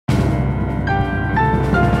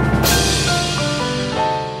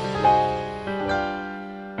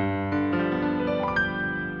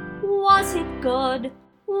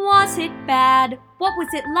was it bad? What was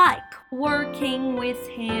it like working with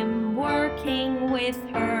him, working with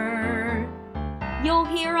her? You'll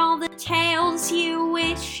hear all the tales you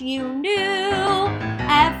wish you knew,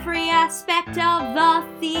 every aspect of the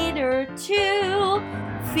theater too.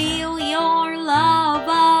 Feel your love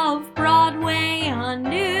of Broadway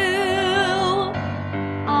anew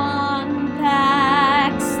on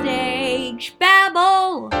Backstage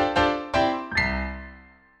Babble.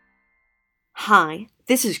 Hi,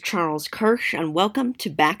 this is Charles Kirsch, and welcome to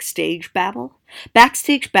Backstage Babble.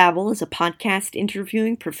 Backstage Babble is a podcast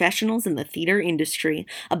interviewing professionals in the theater industry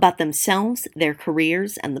about themselves, their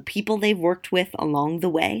careers, and the people they've worked with along the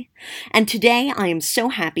way. And today I am so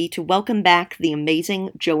happy to welcome back the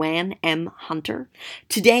amazing Joanne M. Hunter.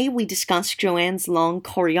 Today we discuss Joanne's long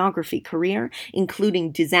choreography career,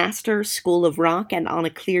 including Disaster, School of Rock, and On a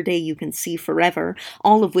Clear Day You Can See Forever,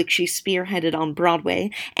 all of which she spearheaded on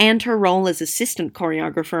Broadway, and her role as assistant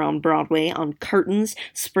choreographer on Broadway on Curtains,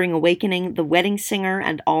 Spring Awakening, The Wedding Singer,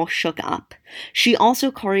 and All Shook Up. She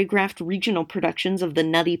also choreographed regional productions of The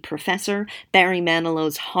Nutty Professor, Barry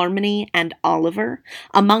Manilow's Harmony, and Oliver.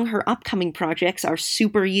 Among her upcoming projects are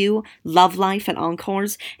Super You, Love Life and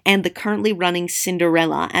Encores, and the currently running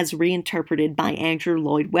Cinderella as reinterpreted by Andrew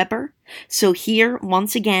Lloyd Webber. So here,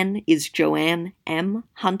 once again, is Joanne M.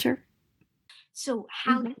 Hunter. So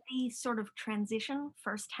how did the sort of transition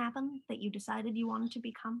first happen that you decided you wanted to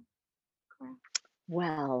become choreographer?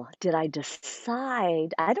 Well, did I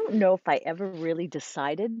decide? I don't know if I ever really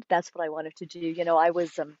decided that's what I wanted to do.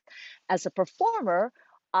 As a performer,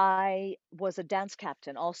 I was a dance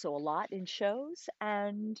captain also a lot in shows.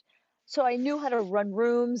 And so I knew how to run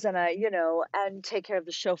rooms and take care of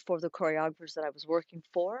the show for the choreographers that I was working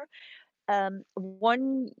for.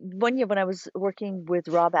 One year when I was working with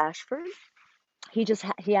Rob Ashford, he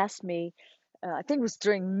asked me, I think it was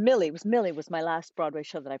during Millie. It was Millie was my last Broadway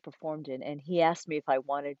show that I performed in, and he asked me if I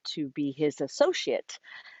wanted to be his associate.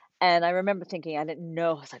 And I remember thinking, I didn't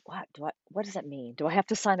know. I was like, what does that mean? Do I have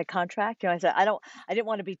to sign a contract? I said, I didn't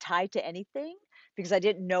want to be tied to anything because I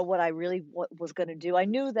didn't know what I really was going to do. I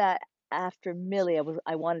knew that after Millie,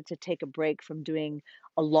 I wanted to take a break from doing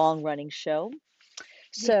a long running show. Yeah.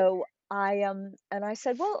 So and I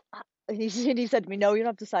said, well, he said to me, no, you don't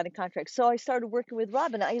have to sign a contract. So I started working with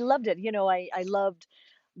Rob, and I loved it. I loved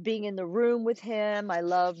being in the room with him. I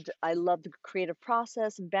loved the creative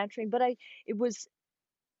process and bantering. But I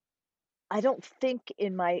don't think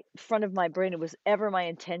in my front of my brain it was ever my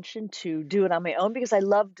intention to do it on my own because I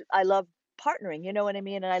loved partnering. You know what I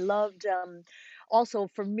mean? And I loved also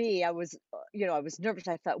for me, I was nervous.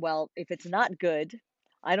 I thought, well, if it's not good,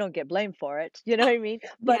 I don't get blamed for it. You know what I mean?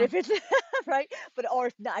 But Yeah. if it's right, but or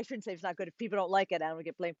if not, I shouldn't say it's not good. If people don't like it, I don't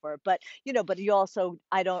get blamed for it. But you also,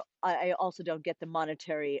 I also don't get the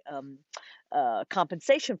monetary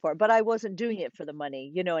compensation for it. But I wasn't doing it for the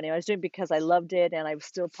money. And I was doing it because I loved it and I was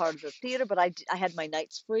still part of the theater. But I had my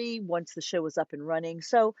nights free once the show was up and running.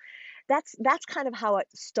 So that's kind of how it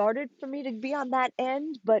started for me to be on that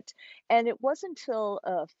end. And it wasn't until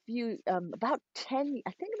about 10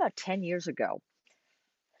 years ago,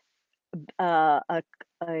 a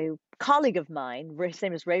colleague of mine, his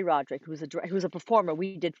name is Ray Roderick, who was a performer.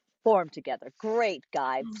 We did form together. Great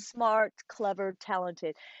guy, Mm. smart, clever,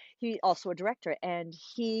 talented. He also a director, and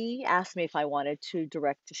he asked me if I wanted to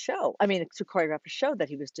direct a show. I mean, to choreograph a show that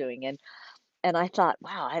he was doing, and I thought,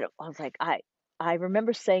 wow, I was like, I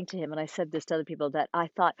remember saying to him, and I said this to other people, that I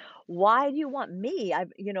thought, why do you want me? I've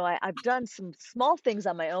done some small things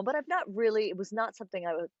on my own, but I've not really, it was not something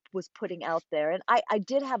was putting out there. And I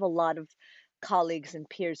did have a lot of colleagues and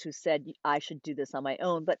peers who said I should do this on my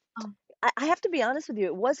own. But Oh, I have to be honest with you,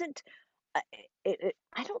 it wasn't, I-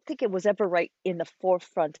 I don't think it was ever right in the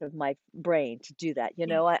forefront of my brain to do that.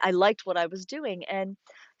 yeah. I liked what I was doing. And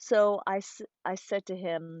so I said to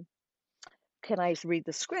him, can I read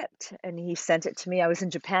the script? And he sent it to me. I was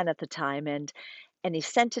in Japan at the time, and he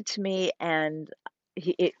sent it to me, and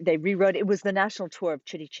they rewrote it. It was the national tour of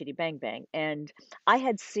Chitty Chitty Bang Bang, and I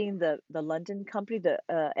had seen the London company,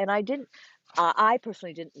 and I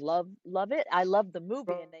personally didn't love it. I loved the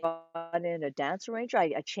movie, and they brought in a dance arranger.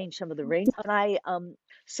 I changed some of the range, and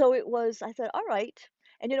so it was. I thought, all right.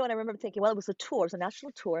 And I remember thinking, well, it was a tour, it was a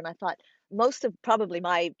national tour, and I thought most of probably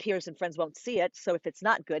my peers and friends won't see it, so if it's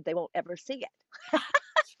not good, they won't ever see it.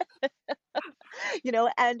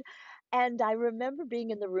 And I remember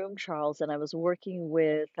being in the room, Charles, and I was working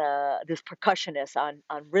with this percussionist on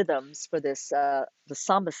rhythms for the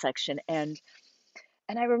samba section, and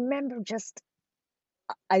I remember just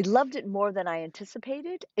I loved it more than I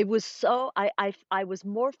anticipated. It was so I was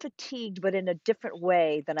more fatigued, but in a different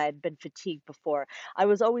way than I had been fatigued before. I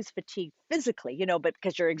was always fatigued physically, but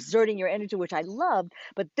because you're exerting your energy, which I loved,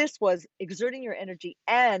 but this was exerting your energy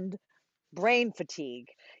and brain fatigue,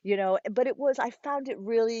 but I found it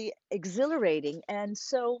really exhilarating. And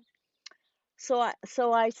I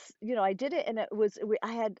did it, and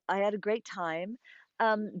I had a great time.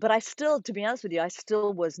 But I still, to be honest with you, I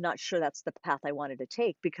still was not sure that's the path I wanted to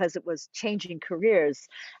take because it was changing careers.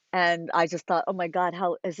 And I just thought, oh my God,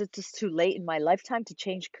 how is it just too late in my lifetime to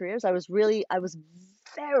change careers? I was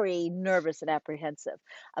very nervous and apprehensive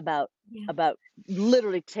about Yeah. about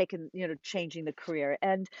literally changing the career.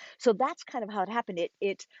 And so that's kind of how it happened.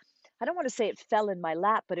 I don't want to say it fell in my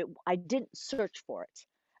lap, but I didn't search for it.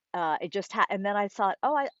 It just and then I thought,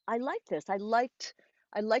 oh, I like this. I liked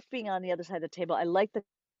being on the other side of the table. I like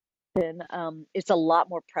it's a lot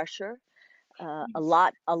more pressure, Yes. a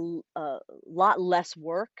lot less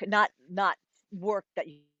work. Not work that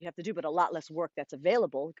you have to do, but a lot less work that's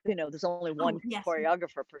available. There's only one Oh, yes.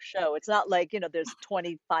 choreographer per show. It's not like there's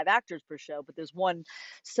 25 actors per show, but there's one.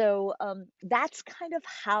 So that's kind of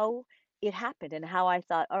how it happened and how I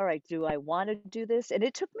thought, all right, do I want to do this? And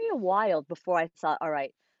it took me a while before I thought, all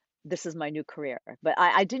right, this is my new career. But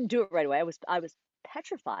I didn't do it right away. I was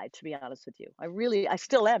petrified, to be honest with you. I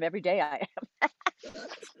still am every day. I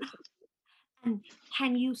And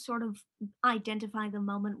can you sort of identify the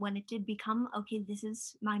moment when it did become, okay, this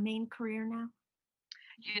is my main career now?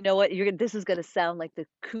 You know what? This is going to sound like the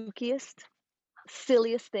kookiest,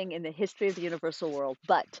 silliest thing in the history of the universal world,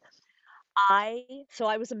 but I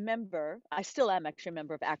was a member, I still am actually a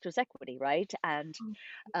member of Actors Equity, right? Mm.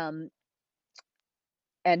 Um,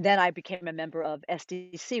 and then I became a member of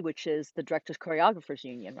SDC, which is the Directors Choreographers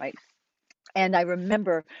Union, right? And I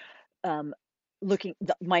remember um,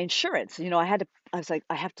 my insurance. I was like,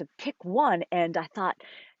 I have to pick one, and I thought,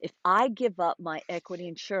 if I give up my equity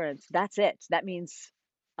insurance, that's it. That means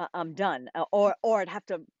I'm done, or I'd have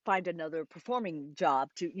to find another performing job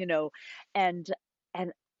and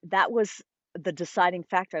and that was the deciding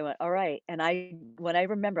factor. I went, all right, and when I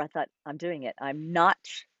remember, I thought, I'm doing it. I'm not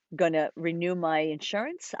going to renew my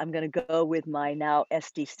insurance. I'm going to go with my now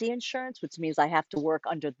SDC insurance, which means I have to work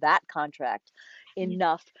under that contract Yeah.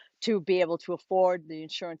 enough to be able to afford the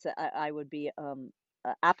insurance that I would be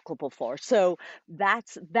applicable for. So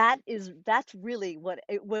that's really what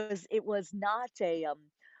it was. It was not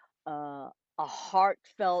uh, a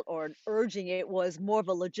heartfelt or an urging. It was more of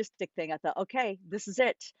a logistic thing. I thought, okay, this is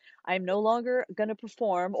it. I'm no longer going to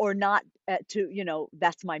perform or not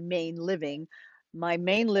that's my main living. My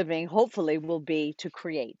main living, hopefully, will be to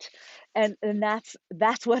create, and that's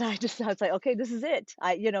what I was like, okay, this is it.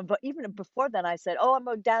 But even before then, I said, oh, I'm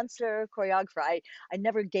a dancer, choreographer. I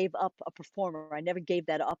never gave up a performer. I never gave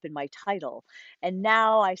that up in my title, and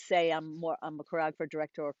now I say I'm a choreographer,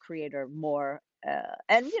 director, or creator more.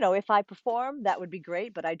 And if I perform, that would be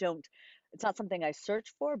great, but I don't. It's not something I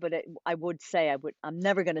search for, but I would say I'm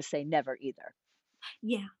never going to say never either.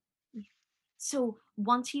 Yeah. Yeah. So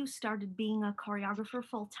once you started being a choreographer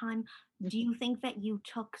full time, do you think that you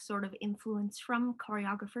took sort of influence from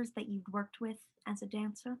choreographers that you'd worked with as a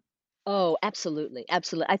dancer? Oh, absolutely,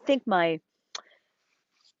 absolutely. I think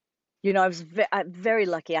I'm very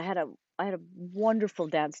lucky. I had a wonderful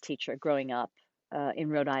dance teacher growing up in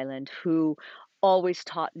Rhode Island who always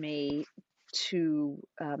taught me to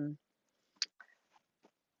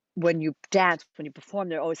when you dance, when you perform,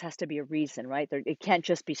 there always has to be a reason, right? It can't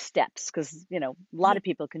just be steps because, a lot Yeah. of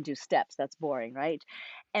people can do steps. That's boring, right?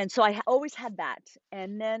 And so always had that.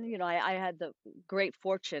 And then, I had the great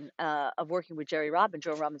fortune of working with Joe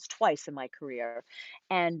Robbins twice in my career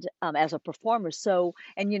and as a performer. So,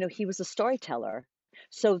 and, he was a storyteller.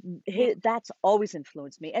 So Yeah. that's always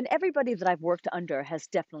influenced me. And everybody that I've worked under has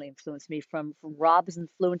definitely influenced me from Rob's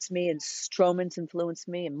influenced me and Stroman's influenced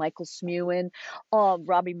me and Michael Smuin,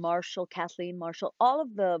 Robbie Marshall, Kathleen Marshall, all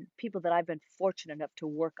of the people that I've been fortunate enough to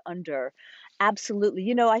work under. Absolutely.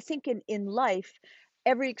 I think in life,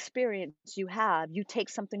 every experience you have, you take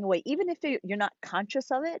something away, even if you're not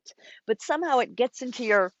conscious of it, but somehow it gets into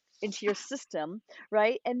your system,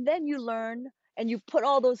 right? And then you learn and you put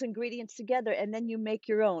all those ingredients together and then you make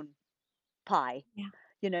your own pie. Yeah.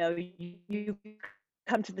 You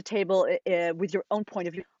come to the table with your own point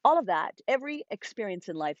of view. All of that, every experience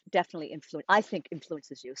in life definitely I think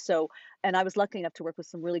influences you. So, and I was lucky enough to work with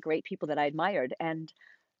some really great people that I admired. And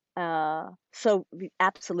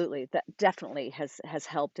absolutely, that definitely has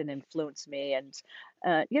helped and influenced me. And,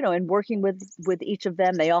 and working with each of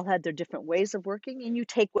them, they all had their different ways of working and you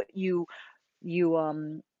take what you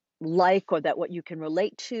like, or that what you can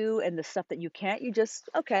relate to, and the stuff that you can't, you just,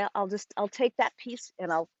 okay, I'll take that piece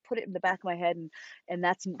and I'll put it in the back of my head, and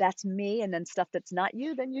that's me. And then stuff that's not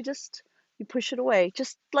you, then you push it away.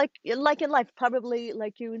 Just like in life, probably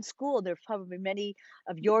like you in school, there's probably many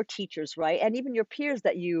of your teachers, right? And even your peers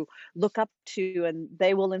that you look up to, and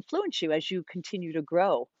they will influence you as you continue to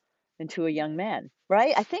grow into a young man,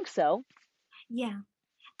 right? I think so. Yeah.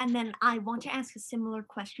 And then I want to ask a similar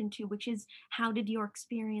question too, which is how did your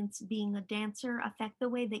experience being a dancer affect the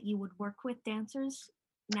way that you would work with dancers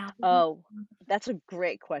now that you Oh, that's a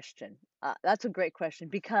great question. That's a great question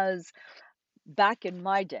because back in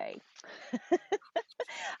my day,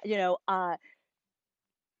 you know,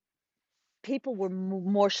 people were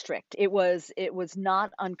more strict. It was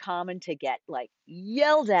not uncommon to get like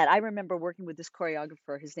yelled at. I remember working with this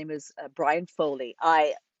choreographer. His name is Brian Foley.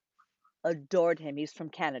 I adored him. He's from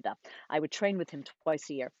Canada. I would train with him twice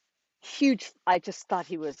a year. Huge. I just thought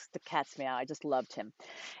he was the cat's meow. I just loved him.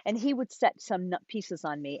 And he would set some pieces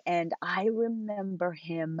on me, and I remember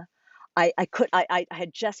him. I could I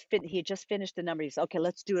had just he had just finished the number. He said, "Okay,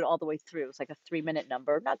 let's do it all the way through." It's like a 3-minute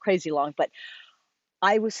number, not crazy long, but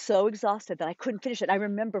I was so exhausted that I couldn't finish it. I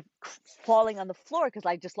remember falling on the floor because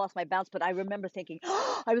I just lost my balance, but I remember thinking,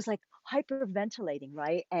 I was like hyperventilating,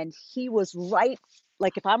 right? And he was right,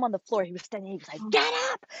 like if I'm on the floor, he was standing, he was like, "Get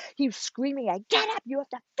up!" He was screaming, "Get up! You have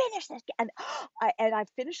to finish this." And I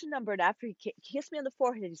finished the number, and after he kissed me on the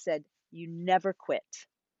forehead, he said, "You never quit."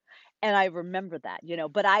 And I remember that,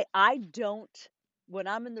 but I don't, when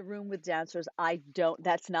I'm in the room with dancers, I don't,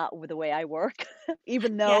 that's not the way I work.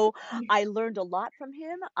 Even yeah. though I learned a lot from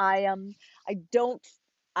him, I don't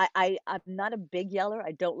I'm not a big yeller.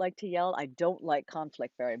 I don't like to yell. I don't like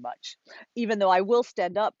conflict very much. Even though I will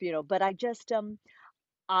stand up, but I just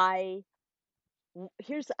I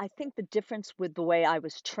here's I think the difference with the way I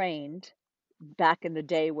was trained back in the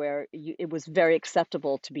day where it was very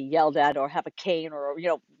acceptable to be yelled at or have a cane or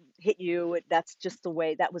hit you. That's just the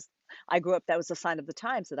way that was. I grew up. That was a sign of the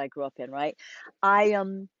times that I grew up in, right?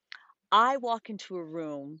 I walk into a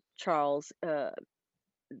room, Charles,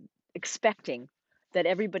 expecting that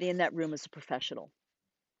everybody in that room is a professional.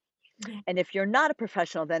 Yeah. And if you're not a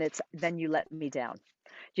professional, then you let me down.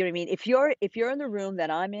 Do you know what I mean? If you're in the room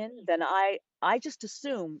that I'm in, then I just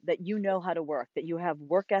assume that you know how to work, that you have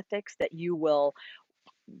work ethics, that you will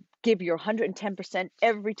give your 110%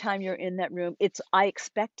 every time you're in that room. I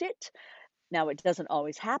expect it. Now it doesn't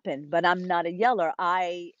always happen, but I'm not a yeller.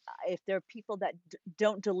 If there are people that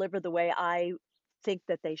don't deliver the way I think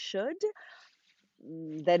that they should,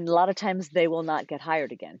 then a lot of times they will not get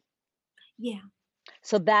hired again. Yeah.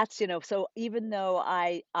 So that's, so even though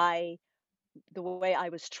I the way I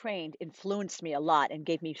was trained influenced me a lot and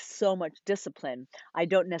gave me so much discipline. I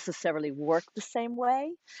don't necessarily work the same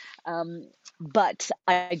way, um, but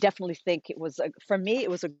I definitely think for me, it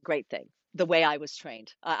was a great thing. The way I was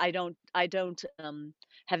trained, I don't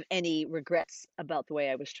have any regrets about the way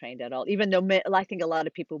I was trained at all. Even though I think a lot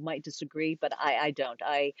of people might disagree, but I don't.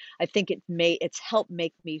 I think it's helped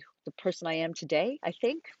make me the person I am today. I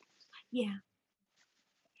think. Yeah.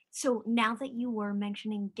 So now that you were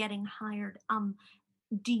mentioning getting hired,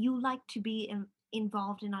 do you like to be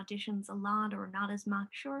involved in auditions a lot or not as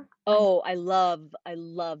much? Or I Oh, I love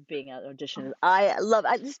being at auditions.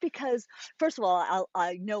 Just because first of all,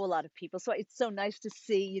 I know a lot of people, so it's so nice to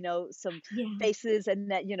see, some yeah. faces,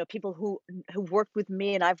 and that, people who worked with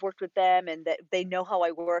me and I've worked with them, and that they know how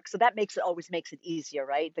I work. So that always makes it easier,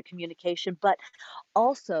 right? The communication. But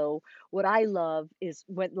also what I love is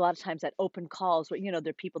when a lot of times at open calls where, there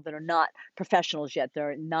are people that are not professionals yet,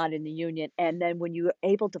 they're not in the union. And then when you're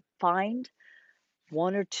able to find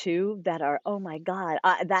one or two that are, oh my god,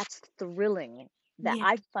 that's thrilling. That Yeah.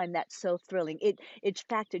 I find that so thrilling. In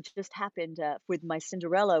fact, it just happened with my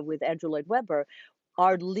Cinderella with Andrew Lloyd Webber.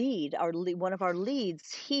 One of our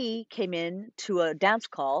leads, he came in to a dance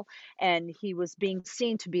call, and he was being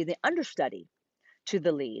seen to be the understudy to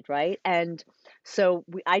the lead, right? And so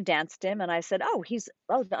I danced him, and I said, "Oh,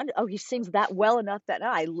 he sings that well enough that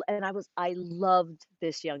I loved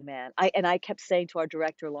this young man." I kept saying to our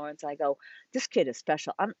director Lawrence, I go, "This kid is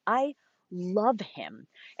special. I love him."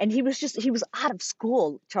 And he was out of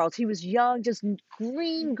school, Charles. He was young, just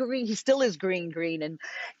green, green. He still is green, green.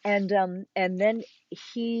 And then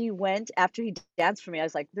he went after he danced for me. I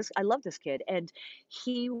was like, I love this kid, and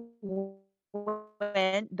he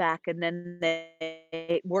went back, and then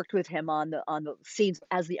they worked with him on the scenes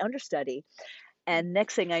as the understudy. And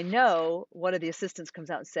next thing I know, one of the assistants comes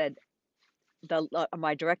out and said,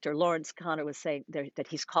 my director Lawrence Connor was saying there, that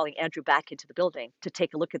he's calling Andrew back into the building to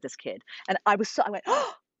take a look at this kid. And I went,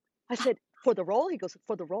 oh, I said, for the role? He goes,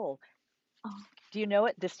 for the role. Oh, Do you know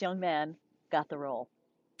it? This young man got the role.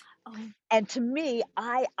 oh, And to me,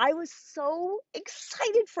 I was so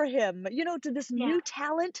excited for him, to this yeah. new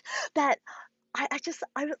talent that I just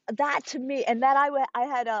I that to me and that I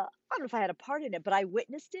had a I don't know if I had a part in it, but I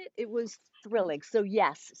witnessed it. It was thrilling. So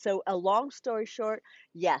yes, so a long story short,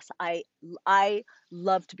 yes, I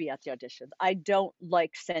love to be at the auditions. I don't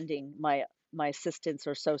like sending my assistants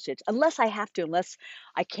or associates unless I have to, unless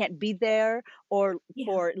I can't be there or Yeah.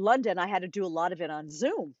 for London, I had to do a lot of it on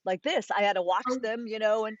Zoom like this. I had to watch Oh, them,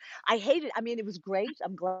 and I hated I mean, it was great.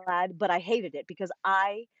 I'm glad, but I hated it because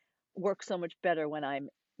I work so much better when I'm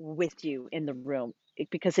with you in the room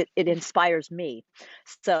because it inspires me.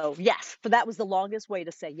 So yes, but that was the longest way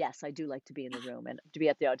to say yes, I do like to be in the room and to be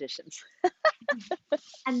at the auditions. yeah.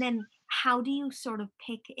 And then how do you sort of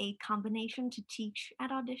pick a combination to teach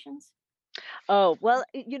at auditions? Oh, well,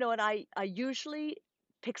 and I usually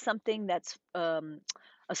pick something that's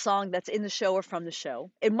a song that's in the show or from the show.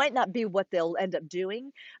 It might not be what they'll end up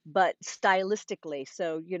doing, but stylistically,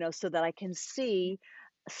 so so that I can see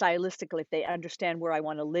stylistically if they understand where I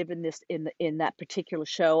want to live in this in that particular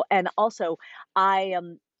show. And also, I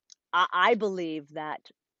I believe that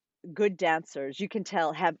good dancers, you can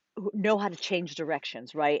tell, have who know how to change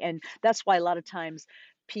directions, right? And that's why a lot of times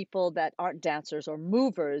people that aren't dancers or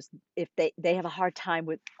movers, if they have a hard time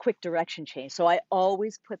with quick direction change. So I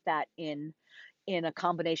always put that in a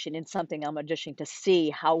combination in something I'm auditioning to see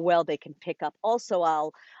how well they can pick up. Also,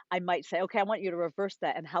 I might say, okay, I want you to reverse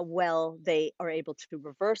that and how well they are able to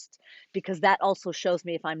reverse because that also shows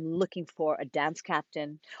me if I'm looking for a dance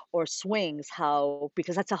captain or swings, how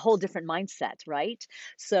because that's a whole different mindset, right?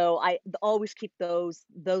 So I always keep those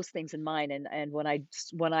things in mind and when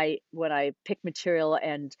I pick material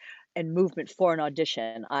and movement for an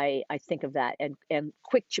audition, I think of that and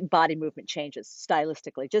quick body movement changes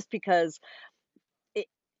stylistically just because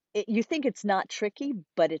it you think it's not tricky,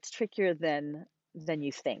 but it's trickier than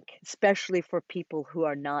you think, especially for people who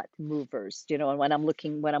are not movers, and when I'm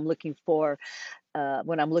looking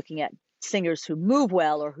at singers who move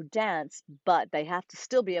well or who dance, but they have to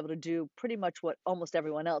still be able to do pretty much what almost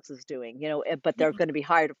everyone else is doing, but they're Yeah. gonna be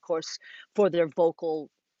hired, of course, for their vocal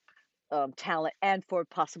talent and for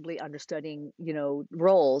possibly understudying,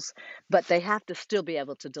 roles, but they have to still be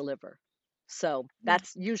able to deliver. So Yeah.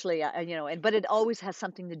 that's usually, and but it always has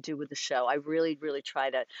something to do with the show. I really, really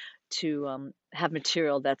try to have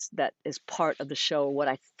material that is part of the show.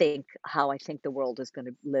 How I think the world is going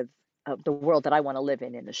to live, the world that I want to live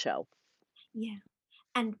in the show. Yeah.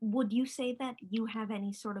 And would you say that you have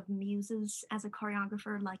any sort of muses as a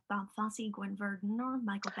choreographer like Bob Fosse, Gwen Verdon, or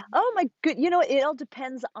Michael Bennett? Oh my good, it all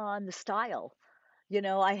depends on the style.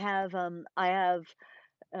 I have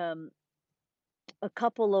um, a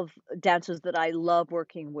couple of dancers that I love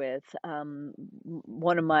working with.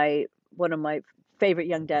 One of my favorite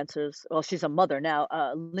young dancers. Well, she's a mother now.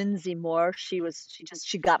 Lindsay Moore. She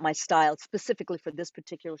got my style specifically for this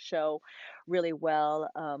particular show, really well.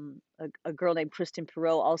 A girl named Kristen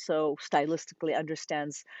Perot also stylistically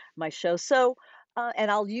understands my show. So.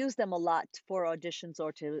 And I'll use them a lot for auditions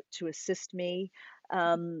or to assist me.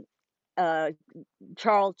 Um, uh,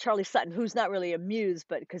 Charlie Sutton, who's not really a muse,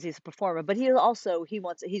 but because he's a performer, but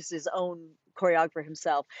he's his own choreographer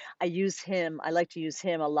himself. I like to use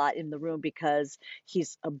him a lot in the room because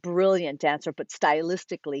he's a brilliant dancer, but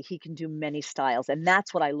stylistically he can do many styles, and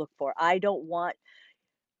that's what I look for. I don't want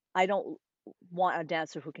a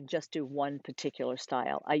dancer who can just do one particular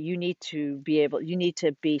style. You need to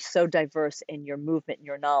be so diverse in your movement and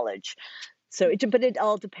your knowledge. But it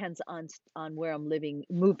all depends on where I'm living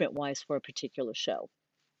movement wise for a particular show.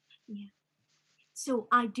 Yeah. So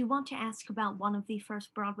I do want to ask about one of the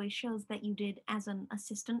first Broadway shows that you did as an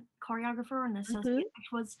assistant choreographer and Mhm. associate,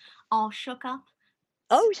 which was All Shook Up.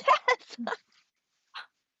 S- Oh, yes,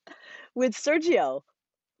 with Sergio.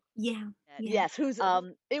 Yeah, yeah. Yes, who's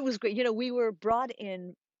it was great. We were brought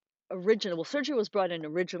in Sergio was brought in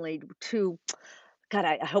originally to God,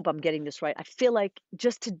 I hope I'm getting this right. I feel like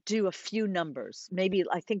just to do a few numbers. Maybe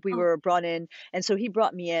I think we Oh, were brought in, and so he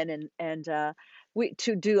brought me in and we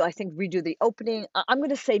to do I think redo the opening. I'm going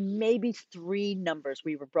to say maybe three numbers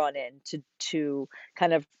we were brought in to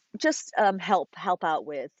kind of just help out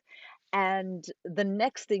with. And the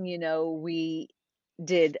next thing you know, we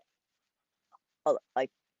did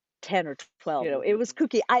like 10 or 12. It was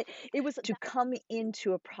kooky. I It was to come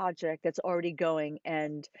into a project that's already going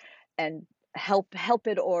and help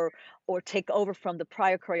it or take over from the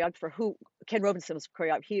prior choreographer who Ken Robinson was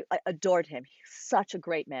choreographer. I adored him. He's such a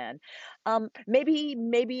great man.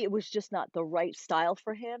 Maybe it was just not the right style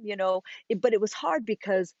for him, but it was hard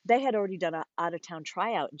because they had already done a out of town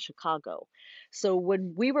tryout in Chicago. So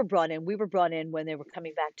when we were brought in when they were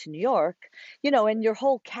coming back to New York, and your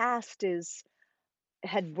whole cast is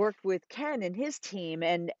had worked with Ken and his team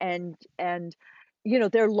and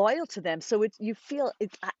they're loyal to them. So it's you feel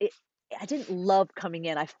I didn't love coming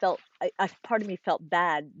in. I part of me felt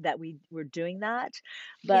bad that we were doing that.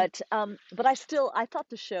 Yeah. But I thought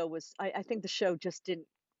the show was I think the show just didn't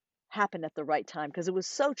happen at the right time because it was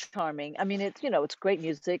so charming. I mean, it's great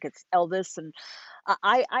music. It's Elvis and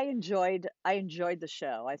I enjoyed the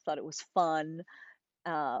show. I thought it was fun.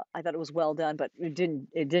 I thought it was well done, but it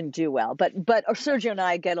didn't do well. But Sergio and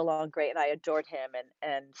I get along great, and I adored him,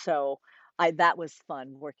 and so I that was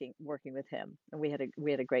fun working with him, and we had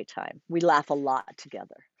a great time. We laugh a lot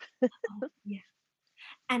together. Oh, yeah.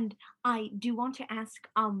 And I do want to ask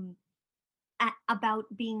about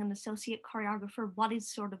being an associate choreographer. What is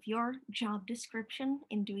sort of your job description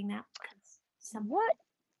in doing that? Because some, What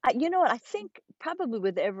you know what I think probably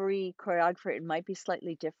with every choreographer it might be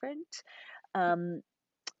slightly different. Um,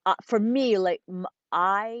 for me, like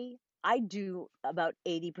I do about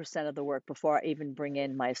 80% of the work before I even bring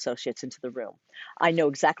in my associates into the room. I know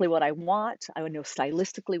exactly what I want. I know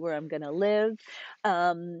stylistically where I'm going to live.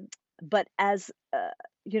 Um, but as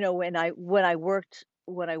when I worked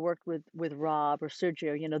with Rob or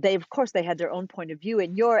Sergio, they of course they had their own point of view,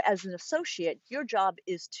 and you're as an associate, your job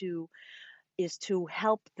is to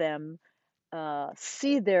help them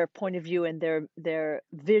see their point of view and their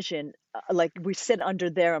vision. Like we sit under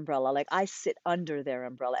their umbrella, like I sit under their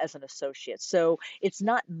umbrella as an associate. So it's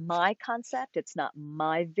not my concept, it's not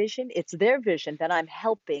my vision, it's their vision that I'm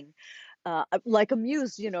helping, like a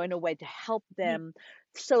muse, in a way to help yeah, them.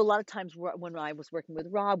 So a lot of times when I was working with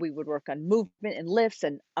Rob, we would work on movement and lifts,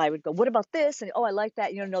 and I would go, "What about this?" And oh, I like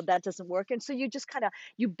that. No, that doesn't work. And so you just kind of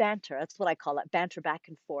you banter. That's what I call it, banter back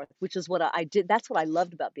and forth, which is what I did. That's what I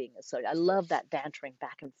loved about being a soldier. I love that bantering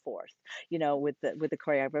back and forth, with the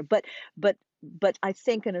choreographer. But I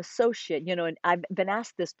think an associate, and I've been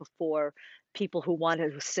asked this before, people who want to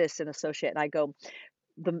assist an associate, and I go,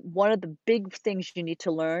 the one of the big things you need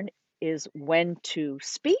to learn is when to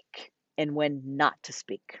speak and when not to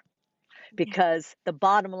speak. yeah, Because the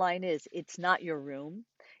bottom line is it's not your room,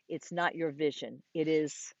 it's not your vision. It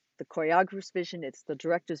is the choreographer's vision, it's the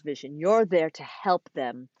director's vision. You're there to help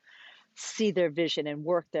them see their vision and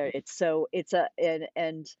work there. It's so it's a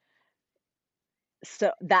and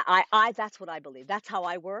so that I that's what I believe. That's how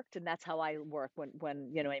I worked and that's how I work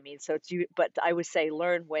when you know what I mean. So it's you but I would say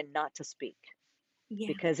learn when not to speak yeah,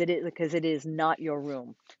 because it is not your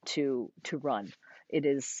room to run. It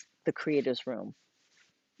is the creator's room.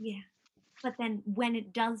 yeah. But then when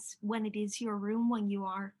it is your room, when you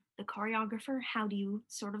are the choreographer, how do you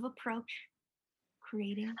sort of approach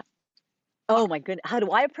creating? Oh my goodness, how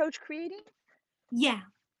do I approach creating? Yeah,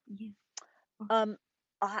 yeah, Um,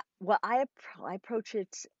 well, I approach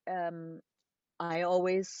it. I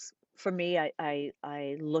always, for me,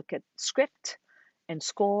 I look at script and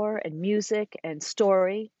score and music and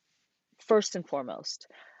story first and foremost.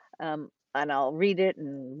 And I'll read it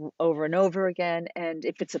and over again. And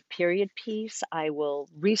if it's a period piece, I will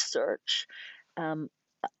research. Um,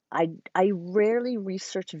 I rarely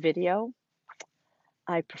research video.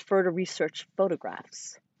 I prefer to research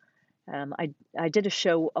photographs. I did a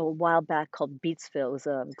show a while back called Beatsville. It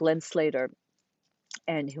was Glenn Slater,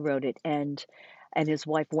 and who wrote it, and his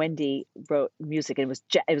wife Wendy wrote music. And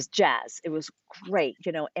it was jazz. It was great,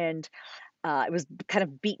 and it was kind of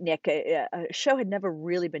beatnik. A show had never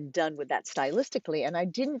really been done with that stylistically, and I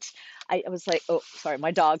didn't. I was like, oh, sorry,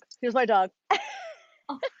 my dog. Here's my dog,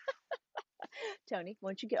 oh, Tony.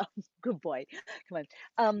 Won't you get? Oh, good boy. Come on.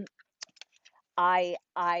 Um,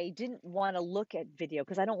 I didn't want to look at video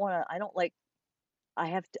because I don't want to. I don't like.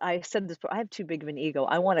 I said this, but I have too big of an ego.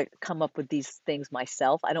 I want to come up with these things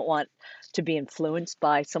myself. I don't want to be influenced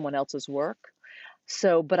by someone else's work.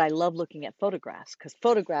 So, but I love looking at photographs because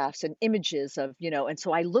photographs and images and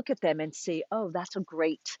so I look at them and see, oh, that's a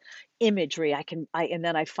great imagery. And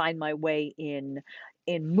then I find my way in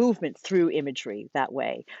movement through imagery that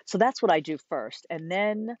way. So that's what I do first. And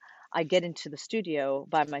then I get into the studio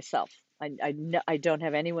by myself. I don't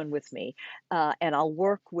have anyone with me. And I'll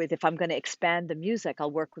work with, if I'm going to expand the music,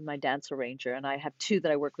 I'll work with my dance arranger. And I have two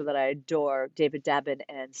that I work with that I adore, David Dabin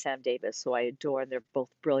and Sam Davis, who I adore, and they're both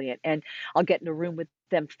brilliant. And I'll get in a room with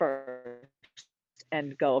them first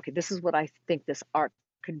and go, okay, this is what I think this arc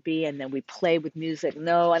could be, and then we play with music.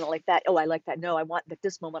 No, I don't like that. Oh, I like that. No, I want at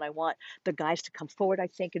this moment I want the guys to come forward, I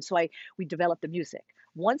think. And so I we develop the music.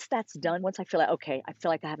 Once that's done, once I feel like, okay, I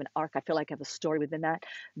feel like I have an arc, I feel like I have a story within that,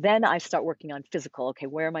 then I start working on physical. Okay,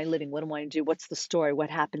 where am I living? What do I do? What's the story? What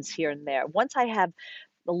happens here and there? Once I have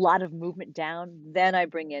a lot of movement down, then I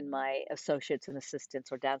bring in my associates and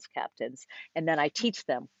assistants or dance captains, and then I teach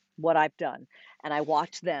them what I've done. And I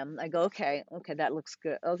watch them. I go, okay, okay, that looks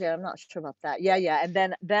good. Okay, I'm not sure about that. Yeah, yeah.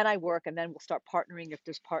 And then I work, and then we'll start partnering if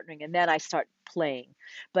there's partnering, and then I start playing.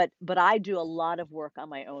 But I do a lot of work on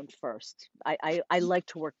my own first. I like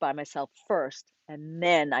to work by myself first, and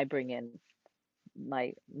then I bring in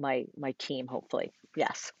my team, hopefully.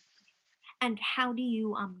 Yes. And how do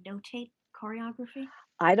you notate choreography?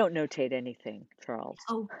 I don't notate anything, Charles.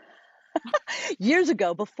 Oh, Years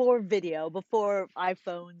ago, before video, before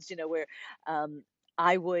iPhones, where um,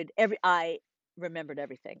 I remembered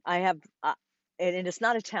everything. And it's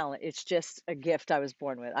not a talent; it's just a gift I was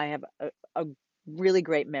born with. I have a really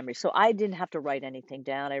great memory, so I didn't have to write anything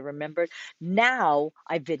down. I remembered. Now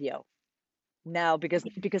I video. Now,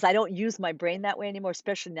 because I don't use my brain that way anymore,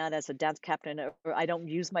 especially not as a dance captain, or I don't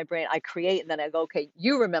use my brain. I create and then I go, okay,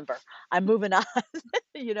 you remember. I'm moving on,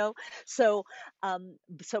 you know. So,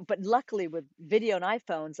 but luckily with video and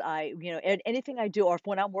iPhones, anything I do, or if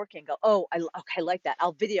when I'm working, go, oh, okay, I like that.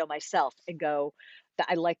 I'll video myself and go, that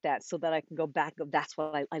I like that, so that I can go back. Go, that's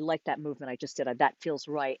what I like that movement I just did. That feels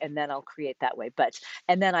right, and then I'll create that way.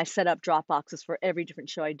 And then I set up drop boxes for every different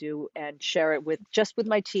show I do and share it with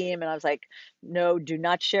my team. And I was like, no, do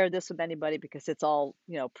not share this with anybody because it's all,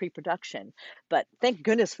 pre-production. But thank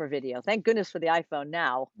goodness for video. Thank goodness for the iPhone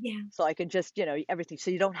now. yeah. So I can just, everything. So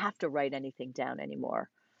you don't have to write anything down anymore.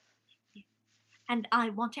 And I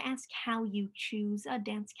want to ask how you choose a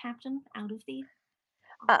dance captain out of the.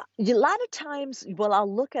 A lot of times, well,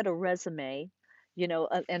 I'll look at a resume,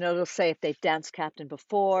 and it'll say if they've dance captain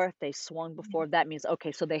before, if they swung before, that means,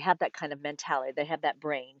 okay, so they have that kind of mentality, they have that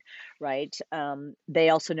brain, right? They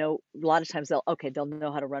also know, a lot of times they'll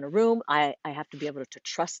know how to run a room. I have to be able to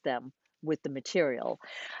trust them with the material.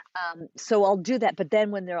 So I'll do that. But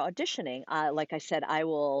then when they're auditioning, like I said, I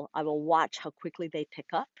will watch how quickly they pick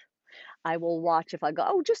up. I will watch if I go,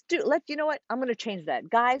 oh, you know what? I'm going to change that.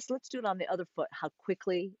 Guys, let's do it on the other foot, how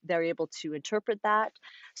quickly they're able to interpret that.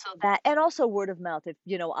 And also word of mouth. If,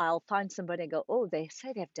 I'll find somebody and go, oh, they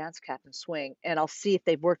say they have dance cap and swing. And I'll see if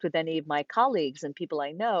they've worked with any of my colleagues and people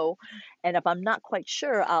I know. And if I'm not quite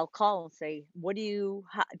sure, I'll call and say,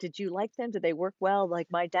 did you like them? Did they work well? Like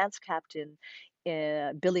my dance captain,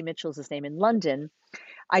 Billy Mitchell's his name in London.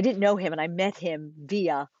 I didn't know him and I met him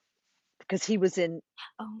via because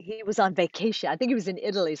Oh, he was on vacation. I think he was in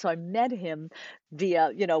Italy, so I met him via,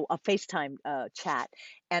 a FaceTime chat,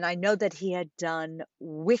 and I know that he had done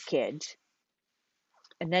Wicked,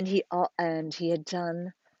 and then he had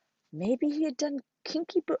done maybe he had done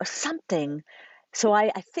Kinky Boo or something. So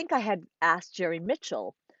I think I had asked Jerry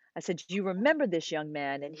Mitchell. I said, "Do you remember this young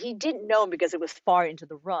man?" And he didn't know him because it was far into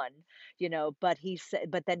the run, but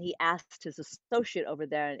then he asked his associate over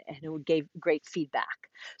there, and who gave great feedback.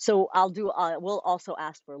 So we'll also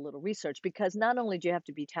ask for a little research because not only do you have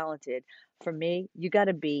to be talented, for me, you got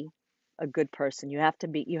to be a good person.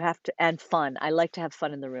 And fun. I like to have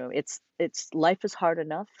fun in the room. Life is hard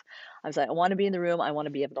enough. I was like, I want to be in the room. I want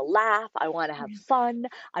to be able to laugh. I want to have yeah. fun.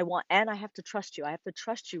 And I have to trust you. I have to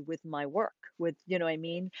trust you with my work, you know what I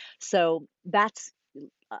mean? So that's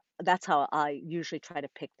how I usually try to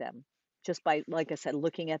pick them. Just by, like I said,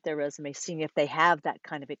 looking at their resume, seeing if they have that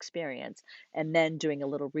kind of experience, and then doing a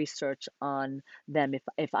little research on them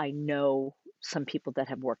if I know some people that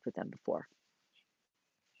have worked with them before.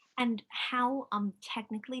 And how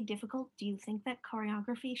technically difficult do you think that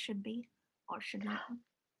choreography should be or should not be?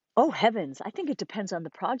 Oh, heavens. I think it depends on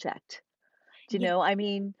the project. Do you Yeah. know? I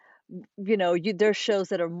mean, there's shows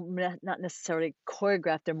that are not necessarily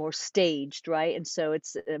choreographed, they're more staged, right? And so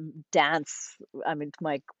it's dance, I mean,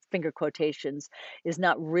 my finger quotations, is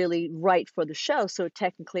not really right for the show. So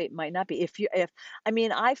technically it might not be. I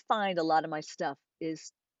mean, I find a lot of my stuff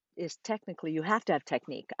is technically you have to have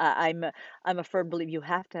technique. I'm a firm believer you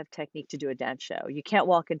have to have technique to do a dance show. You can't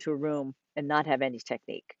walk into a room and not have any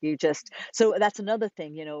technique. So that's another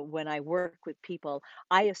thing, when I work with people,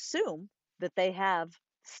 I assume that they have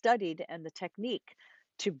studied and the technique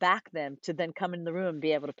to back them to then come in the room and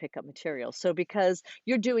be able to pick up material. So because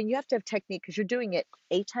you have to have technique because you're doing it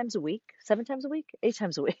 8 times a week, 7 times a week, 8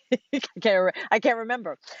 times a week. I can't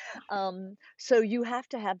remember. So you have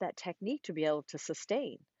to have that technique to be able to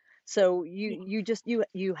sustain. So Yeah.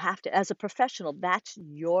 you have to, as a professional, that's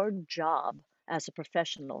your job as a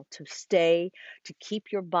professional to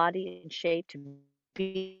keep your body in shape, to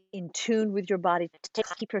be in tune with your body, to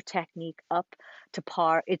keep your technique up to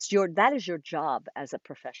par. That is your job as a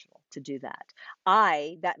professional to do that.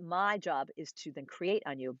 My job is to then create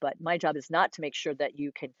on you, but my job is not to make sure that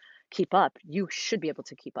you can keep up. You should be able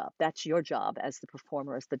to keep up. That's your job as the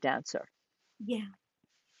performer, as the dancer. Yeah.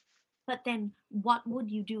 But then what would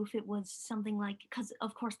you do if it was something like, because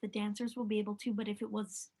of course the dancers will be able to, but if it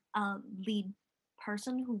was a lead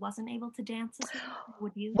person who wasn't able to dance as well,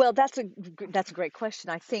 would you? Well, that's a great question.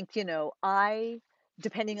 I think,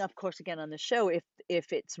 depending, of course, again on the show, if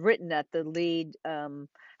it's written that the lead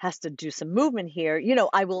has to do some movement here,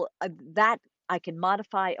 I will that I can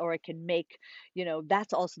modify or I can make,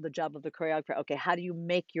 that's also the job of the choreographer. Okay, how do you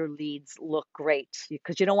make your leads look great?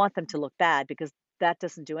 Because you don't want them to look bad because that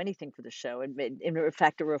doesn't do anything for the show. And in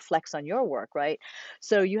fact, it reflects on your work, right?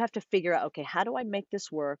 So you have to figure out, okay, how do I make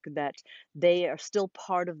this work that they are still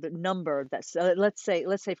part of the number that's let's say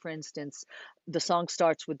for instance the song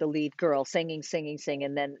starts with the lead girl singing singing singing,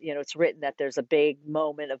 and then it's written that there's a big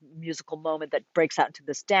moment, a musical moment that breaks out into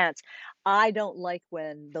this dance. I don't like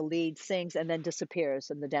when the lead sings and then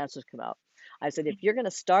disappears and the dancers come out. I said, if Yeah. you're going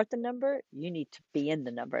to start the number, you need to be in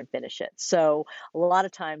the number and finish it. So a lot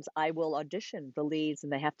of times I will audition the leads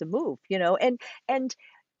and they have to move, and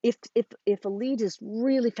if a lead is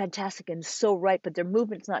really fantastic and so right, but their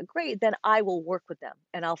movement's not great, then I will work with them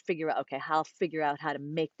and I'll figure out, okay, I'll figure out how to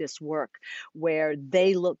make this work where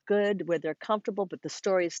they look good, where they're comfortable, but the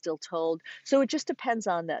story is still told. So it just depends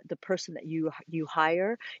on the person that you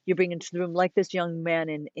hire, you bring into the room. Like this young man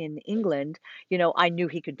in England, I knew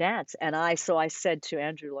he could dance, and I said to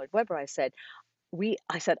Andrew Lloyd Webber, I said,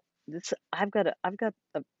 this, I've got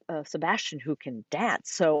a Sebastian who can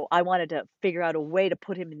dance. So I wanted to figure out a way to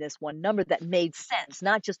put him in this one number that made sense,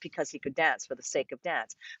 not just because he could dance for the sake of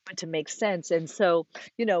dance, but to make sense. And so,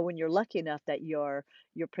 when you're lucky enough that your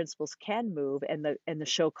principals can move and the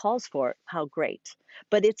show calls for it, how great.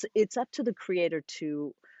 But it's up to the creator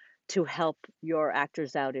to help your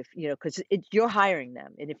actors out, if because you're hiring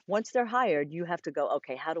them, and if once they're hired you have to go,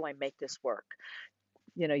 okay, how do I make this work?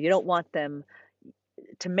 You don't want them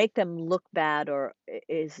to make them look bad, or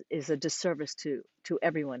is a disservice to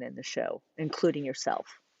everyone in the show, including yourself.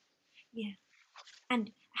 Yeah. And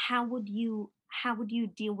how would you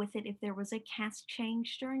deal with it if there was a cast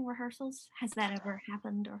change during rehearsals? Has that ever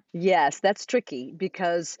happened or Yes, that's tricky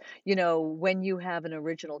because, when you have an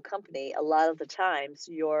original company, a lot of the times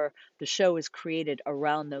the show is created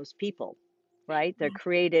around those people, right? They're yeah,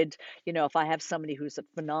 created, if I have somebody who's a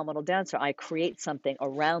phenomenal dancer, I create something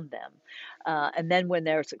around them. And then when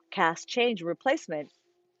there's a cast change replacement,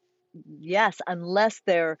 yes, unless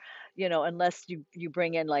you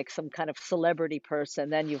bring in like some kind of celebrity person,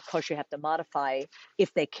 then of course you have to modify.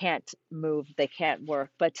 If they can't move, they can't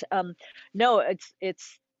work. But no,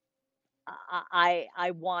 it's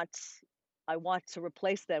I want to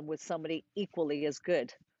replace them with somebody equally as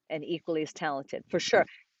good and equally as talented, for sure.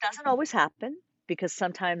 Doesn't always happen because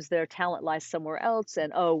sometimes their talent lies somewhere else,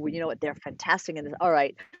 and oh, well, you know what, they're fantastic in this. All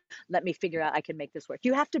right, let me figure out I can make this work.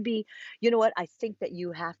 You have to be, I think that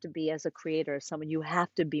you have to be, as a creator, as someone, you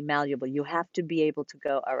have to be malleable. You have to be able to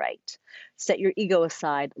go, all right, set your ego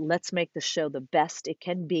aside. Let's make the show the best it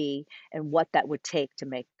can be and what that would take to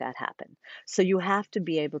make that happen. So you have to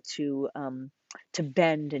be able to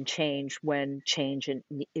bend and change when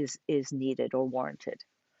is needed or warranted.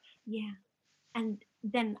 yeah. And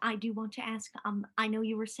then I do want to ask, I know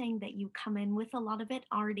you were saying that you come in with a lot of it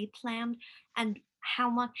already planned, and how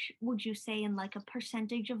much would you say in like a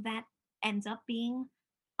percentage of that ends up being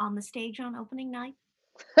on the stage on opening night?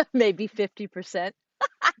 Maybe 50%.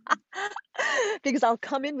 Because I'll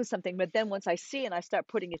come in with something, but then once I see and I start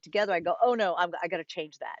putting it together, I go, oh no, I got to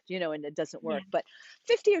change that, and it doesn't Yeah, work. But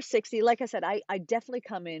 50 or 60, like I said, I definitely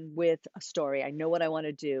come in with a story. I know what I want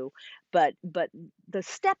to do, but the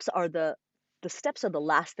steps are the steps are the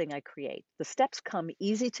last thing I create. The steps come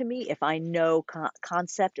easy to me if I know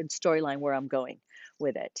concept and storyline where I'm going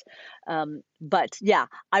with it. But yeah,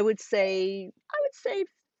 I would say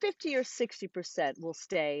 50 or 60% will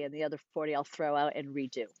stay, and the other 40 I'll throw out and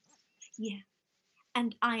redo. yeah.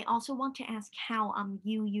 And I also want to ask how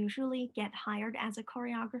you usually get hired as a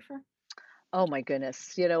choreographer. Oh my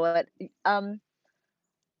goodness. You know what?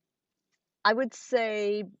 I would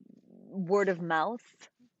say word of mouth.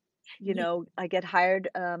 Yeah, I get hired,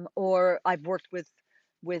 or I've worked with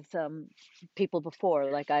people before.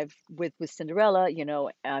 Like I've with Cinderella.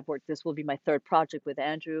 I've worked. This will be my third project with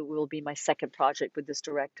Andrew. Will be my second project with this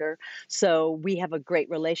director. So we have a great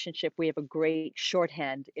relationship. We have a great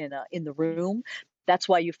shorthand in the room that's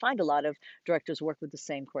why you find a lot of directors work with the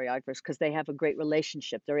same choreographers because they have a great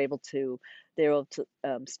relationship. They're able to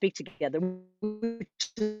speak together,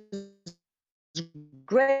 which is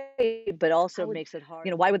great, but I also would. makes it hard.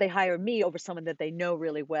 Why would they hire me over someone that they know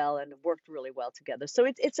really well and have worked really well together? So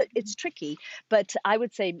it's tricky, but I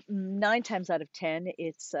would say 9 times out of 10,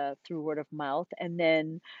 it's through word of mouth, and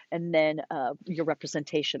then your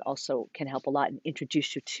representation also can help a lot and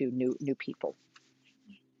introduce you to new people.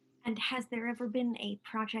 And has there ever been a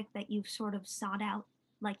project that you've sort of sought out,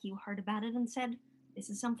 like you heard about it and said, "This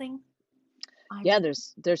is something I Yeah, would."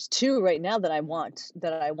 there's 2 right now that I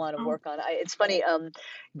wanna Oh, work on. It's funny,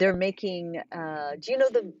 they're making, do you know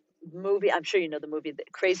the movie? I'm sure you know the movie, the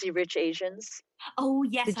Crazy Rich Asians? oh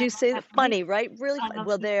yes, Did I you love see that that? movie. Funny, right? Really I fun. love.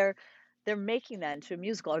 Well, Yeah. they're making that into a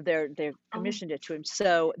musical, or they're Oh, commissioned it to him.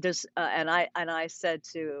 So and I said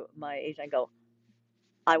to my agent, I go,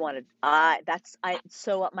 I wanted I that's I it's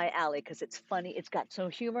so up my alley because it's funny. It's got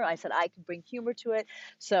some humor. I said I can bring humor to it.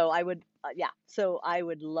 So I would, yeah. So I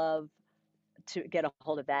would love to get a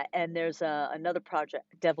hold of that. And there's another project,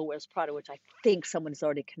 Devil Wears Prada, which I think someone's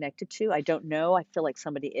already connected to. I don't know. I feel like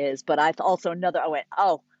somebody is, but I've also another. I went,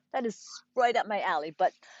 oh, that is right up my alley.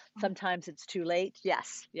 But oh, sometimes it's too late.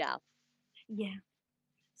 Yes, yeah, yeah.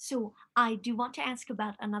 So I do want to ask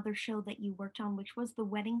about another show that you worked on, which was The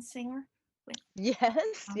Wedding Singer with.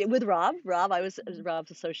 yes. Uh, Yeah, with Rob. Rob, I was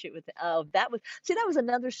Rob's associate with. Oh, that was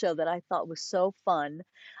another show that I thought was so fun.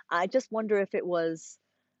 I just wonder if it was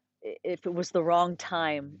the wrong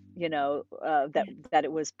time, that yeah,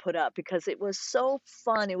 it was put up because it was so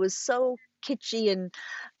fun. It was so kitschy, and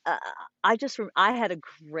uh, I had a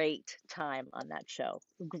great time on that show.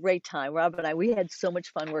 Great time. Rob and I, we had so much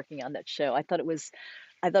fun working on that show. I thought it was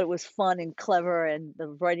fun and clever, and the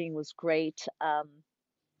writing was great.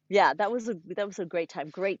 Yeah, that was a great time.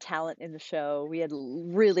 Great talent in the show. We had a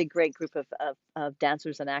really great group of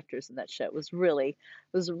dancers and actors in that show. It was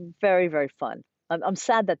very, very fun. I'm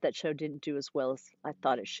sad that that show didn't do as well as I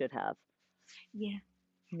thought it should have. yeah.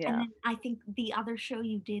 And Yeah. then I think the other show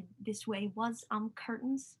you did this way was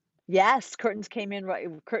Curtains. Yes, curtains came in right.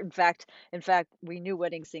 In fact, we knew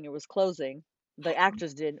Wedding Singer was closing. The Um,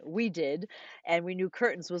 actors did, we did, and we knew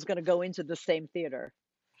Curtains was going to go into the same theater.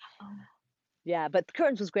 oh, Yeah, but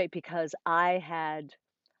Curtains was great because I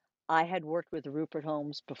had worked with Rupert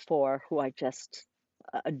Holmes before, who I just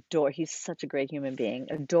adore. He's such a great human being.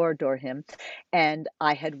 Adore him. And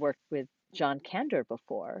I had worked with John Kander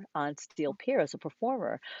before on Steel oh, Pier as a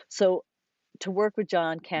performer. So to work with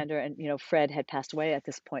John Kander, and Fred had passed away at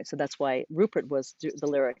this point, so that's why Rupert was doing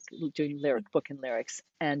yeah, lyric book and lyrics.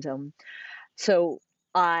 And so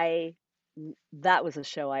I that was a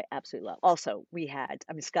show I absolutely love. Also,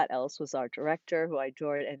 I mean, Scott Ellis was our director, who I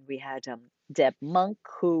adored, and we had Deb Monk,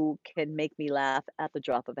 who can make me laugh at the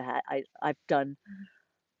drop of a hat. I've done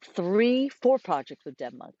mm, 4 projects with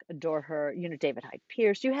Deb Monk. Adore her. David Hyde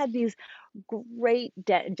Pierce. You had these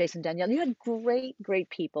Jason Danielle. You had great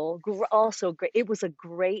people. Also great. It was a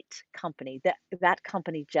great company. That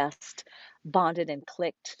company just bonded and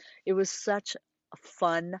clicked. It was such a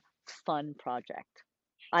fun project.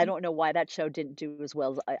 I yeah, don't know why that show didn't do as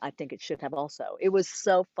well as I think it should have also. It was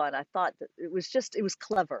so fun. I thought that it was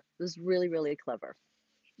clever. It was really, really clever.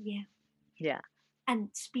 yeah. Yeah. And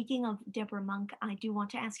speaking of Deborah Monk, I do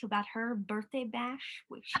want to ask about her birthday bash,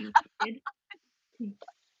 which you did. Mm.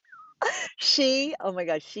 Oh my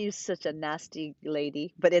gosh, she's such a nasty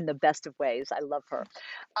lady, but in the best of ways. I love her.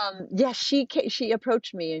 Yeah, she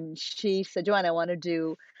approached me and she said, "Joanne, I want to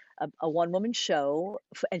do a one-woman show,"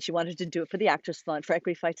 and she wanted to do it for the Actors Fund for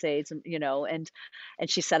Equity Fights AIDS, and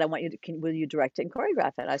she said, "I want you to, will you direct it and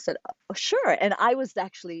choreograph it?" I said, "Oh, sure." And I was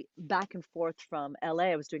actually back and forth from LA.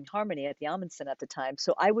 I was doing Harmony at the Amundsen at the time,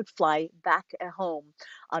 so I would fly back at home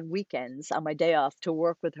on weekends on my day off to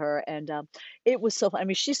work with her, and it was so fun. I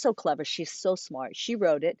mean, she's so clever. She's so smart. She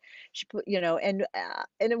wrote it. She put, and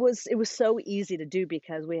it was so easy to do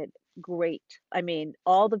because we had great. I mean,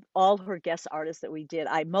 all her guest artists that we did,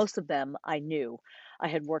 I most of them I knew, I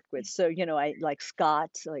had worked with. So, I like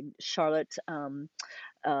Scott, like Charlotte,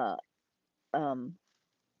 uh, um,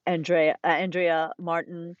 Andrea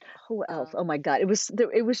Martin. Who else? Oh my God. It was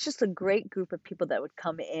just a great group of people that would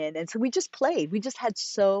come in. And so we just played. We just had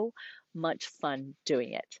so much fun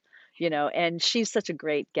doing it, and she's such a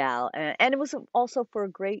great gal. And it was also for a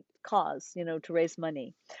great cause, to raise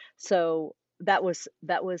money. So that was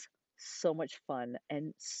so much fun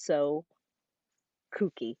and so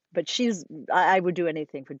kooky. But I would do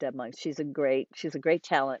anything for Deb Monk. She's a great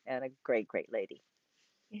talent and a great lady.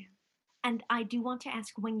 Yeah. And I do want to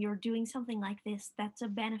ask, when you're doing something like this, that's a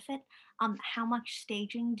benefit. How much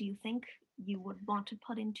staging do you think you would want to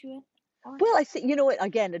put into it? Or Well, I think you know what,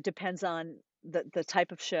 again, it depends on the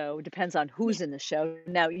type of show, it depends on yeah. who's in the show.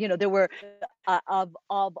 Now, there were, of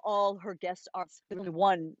all her guest stars, there was only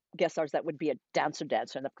one guest stars that would be a dancer,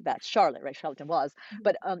 and that's Charlotte, right? Charlotte was,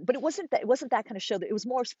 but it wasn't that kind of show. That it was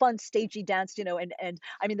more fun, stagey dance, and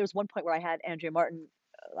I mean, there was one point where I had Andrea Martin.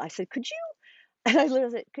 I said, "Could you?" And I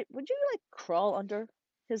literally said, "Would you like crawl under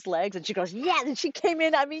his legs?" And she goes, "Yeah." And she came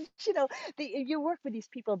in. I mean, you work with these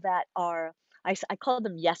people that are, I call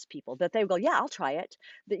them yes people, that they go, "Yeah, I'll try it."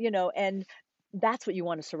 And that's what you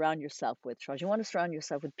want to surround yourself with, Charles. You want to surround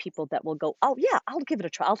yourself with people that will go, "Oh, yeah, I'll give it a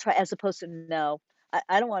try. I'll try," as opposed to no.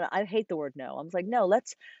 I don't want to, I hate the word no. I was like, no,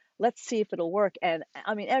 let's see if it'll work. And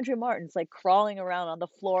I mean, Andrea Martin's like crawling around on the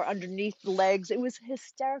floor underneath the legs. It was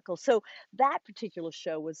hysterical. So that particular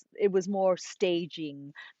show was more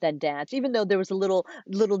staging than dance, even though there was a little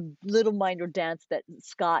minor dance that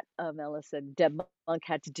Scott Ellis and Deb Monk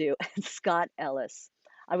had to do. And Scott Ellis,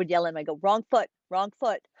 I would yell at him, I go, "Wrong foot, wrong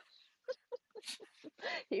foot."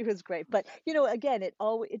 He was great. But again, it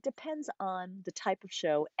depends on the type of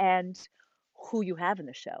show and who you have in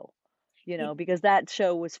the show. It, Because that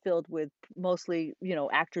show was filled with mostly,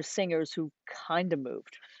 actors, singers who kind of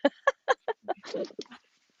moved.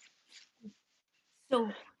 so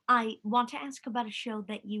I want to ask about a show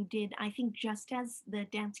that you did, I think, just as the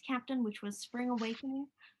dance captain, which was Spring Awakening.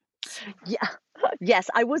 So, Yeah. Yes,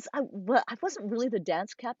 I wasn't really the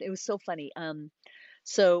dance captain. It was so funny.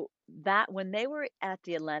 So that when they were at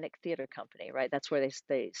the Atlantic Theater Company, right? That's where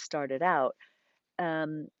they started out.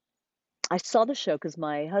 Um, I saw the show because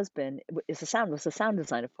my husband was a sound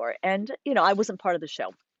designer for it, and I wasn't part of the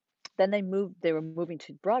show. Then they were moving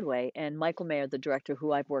to Broadway, and Michael Mayer, the director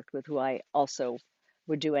who I've worked with, who I also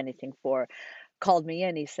would do anything for, called me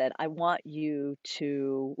in. He said, "I want you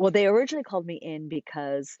to." Well, they originally called me in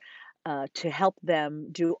because to help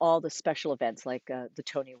them do all the special events like the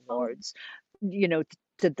Tony oh, Awards, you know,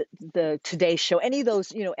 the Today Show, any of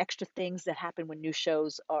those, extra things that happen when new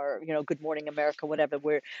shows are, Good Morning America, whatever,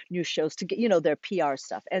 where new shows to get, their PR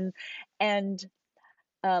stuff. And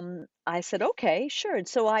I said, "Okay, sure." And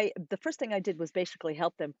so the first thing I did was basically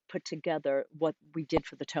help them put together what we did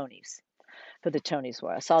for the Tonys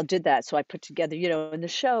were. So I did that. So I put together, in the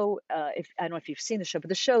show, if I don't know if you've seen the show, but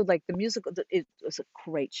the show, like the musical, it was a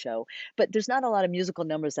great show. But there's not a lot of musical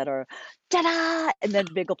numbers that are da-da and then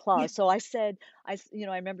big yeah. applause. So I said, I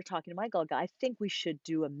remember talking to Michael, I think we should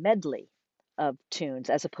do a medley of tunes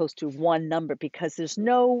as opposed to one number because there's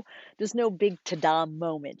no big ta-da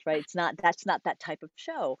moment, right? That's not that type of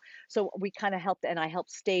show. So we kind of helped, and I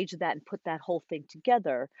helped stage that and put that whole thing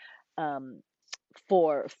together. Um,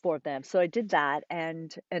 for them. So I did that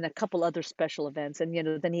and a couple other special events.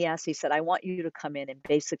 And then he said, "I want you to come in and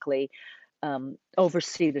basically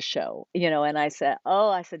oversee the show." And I said, "Oh,"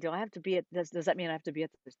 I said, "Do I have to be at this? Does that mean I have to be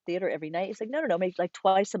at the theater every night?" He's like, "No, no, no, maybe like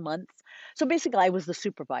twice a month." So basically I was the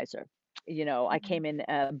supervisor. I Mhm. came in,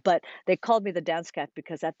 but they called me the dance cat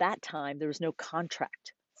because at that time there was no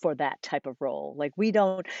contract for that type of role. Like we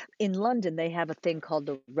don't in London, they have a thing called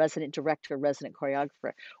the resident director, resident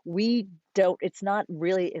choreographer. We don't, it's not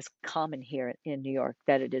really as common here in New York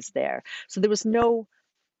that it is there. So there was no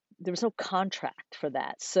contract for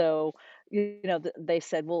that. So, they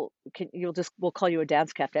said, "Well, we'll call you a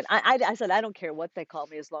dance captain." I said, "I don't care what they call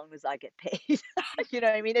me as long as I get paid." You know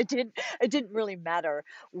what I mean? It didn't really matter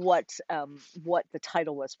what the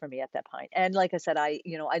title was for me at that point. And like I said, I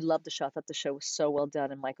loved the show. I thought the show was so well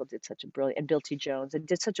done, and Michael did such a brilliant, and Bill T. Jones, and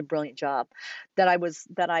did such a brilliant job and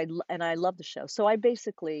I loved the show. So I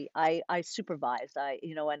basically, I supervised,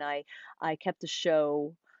 and I kept the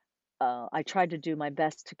show. I tried to do my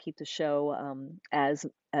best to keep the show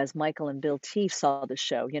as Michael and Bill T saw the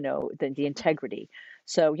show, the integrity.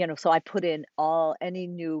 So, so I put in any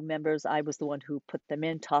new members. I was the one who put them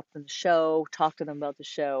in, taught them the show, talked to them about the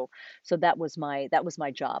show. So that was my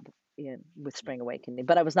job with Spring Awakening.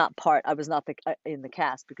 But I was not in the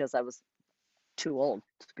cast because I was too old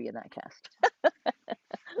to be in that cast.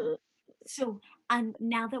 So,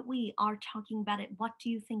 now that we are talking about it, what do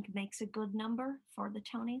you think makes a good number for the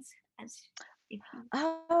Tonys? As if you,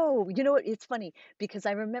 Oh, you know what? It's funny because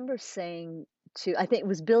I remember saying I think it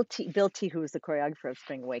was Bill T, who was the choreographer of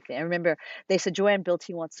Spring Awakening. I remember they said, "Joanne, Bill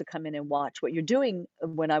T wants to come in and watch what you're doing."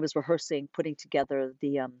 When I was rehearsing, putting together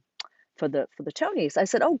for the Tonys, I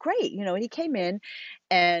said, "Oh, great!" And he came in,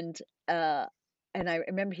 and uh, and I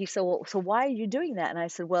remember he said, "Well, so why are you doing that?" And I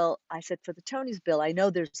said, "Well, I said for the Tonys, Bill, I know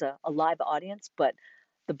there's a live audience, but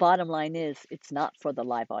the bottom line is it's not for the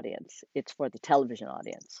live audience; it's for the television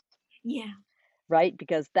audience." yeah, right?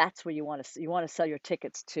 Because that's where you want to sell your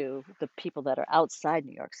tickets to the people that are outside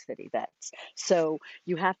New York City. That's so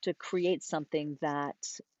you have to create something that,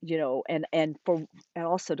 and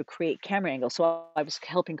also to create camera angles. So I was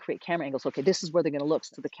helping create camera angles. Okay, this is where they're going to look,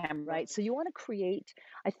 so the camera, right? So you want to create,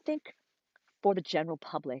 I think, for the general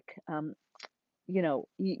public.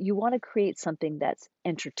 You want to create something that's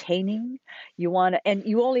entertaining. You want to, and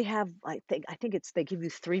you only have, I think it's, they give you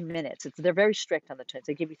 3 minutes. They're very strict on the times.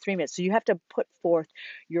 They give you 3 minutes. So you have to put forth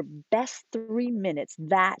your best 3 minutes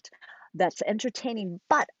that's entertaining,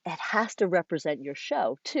 but it has to represent your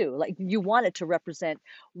show too. Like you want it to represent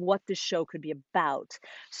what the show could be about.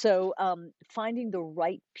 So finding the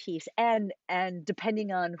right piece, and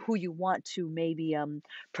depending on who you want to maybe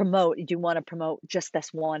promote. Do you want to promote just this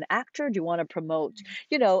one actor? Do you want to promote,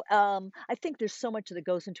 I think there's so much that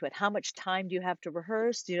goes into it. How much time do you have to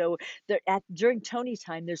rehearse? During Tony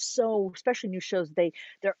time, there's so, especially new shows,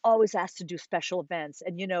 they're always asked to do special events,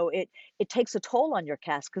 and it takes a toll on your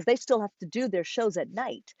cast because they still have to do their shows at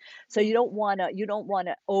night. So Yeah. you don't want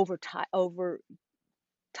to over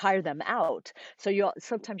tire them out. So you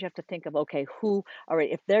sometimes you have to think of, okay, who, all right,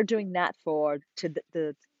 if they're doing that for to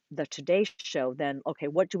the Today Show, then okay,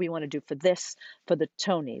 what do we want to do for this, for the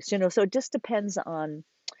Tonys? So it just depends on,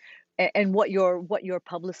 and what your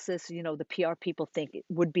publicist, the PR people think it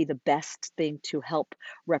would be the best thing to help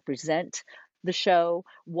represent the show,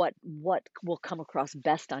 what will come across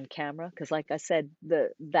best on camera, because like I said,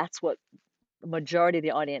 that's what the majority of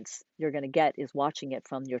the audience you're going to get is watching it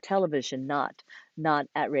from your television, not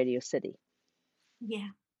at Radio City. Yeah.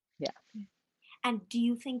 Yeah. Yeah. And do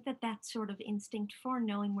you think that that sort of instinct for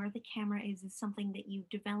knowing where the camera is something that you've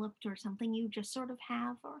developed or something you just sort of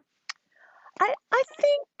have? Or I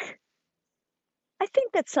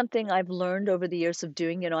think that's something I've learned over the years of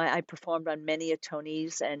doing. I performed on many a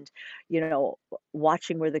Tonys, and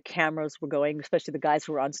watching where the cameras were going, especially the guys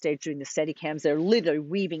who were on stage doing the steady cams, they're literally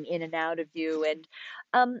weaving in and out of you. And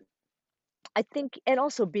um, I think, and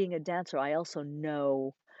also being a dancer, I also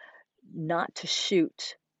know not to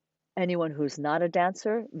shoot anyone who's not a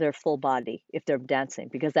dancer, their full body if they're dancing,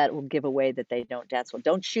 because that will give away that they don't dance well.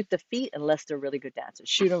 Don't shoot the feet unless they're really good dancers.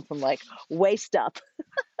 Shoot them from like waist up.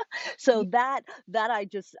 So yeah, that I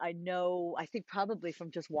know, I think probably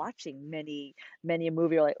from just watching many a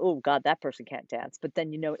movie, you're like, oh God, that person can't dance. But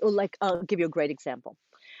then like I'll give you a great example.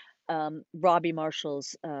 Robbie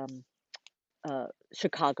Marshall's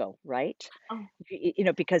Chicago, right? oh,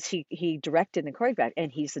 Because he directed and choreographed,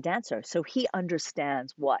 and he's a dancer, so he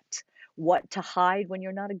understands what to hide when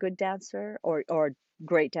you're not a good dancer, or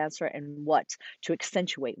great dancer, and what to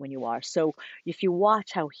accentuate when you are. So if you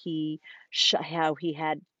watch how he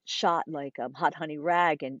had shot like Hot Honey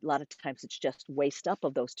Rag, and a lot of times it's just waist up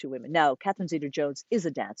of those two women. Now, Catherine Zeta-Jones is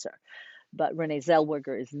a dancer, but Renee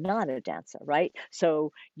Zellweger is not a dancer, right?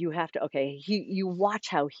 So you have to, okay, you watch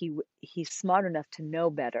how he's smart enough to know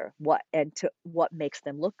better what makes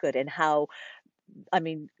them look good, and how, I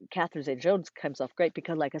mean, Catherine Zeta-Jones comes off great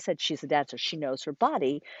because, like I said, she's a dancer. She knows her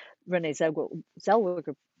body. Renee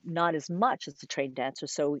Zellweger, not as much as a trained dancer.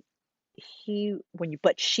 So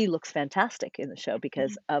but she looks fantastic in the show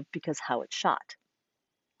yeah, because how it's shot.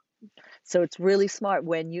 So it's really smart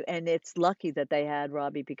and it's lucky that they had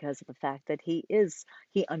Robbie because of the fact that he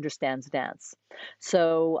understands dance.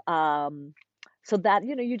 So so that,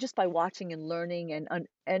 you just by watching and learning,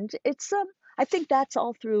 and it's I think that's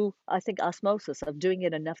all through, I think, osmosis of doing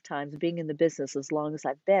it enough times, being in the business as long as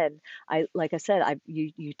I've been. Like I said,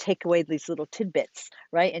 you take away these little tidbits,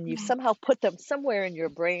 right? And you yeah, somehow put them somewhere in your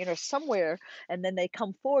brain or somewhere, and then they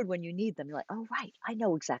come forward when you need them. You're like, oh right, I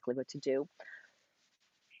know exactly what to do.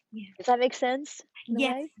 yeah. Does that make sense in a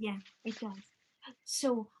Yes, way? yeah, it does.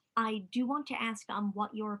 So I do want to ask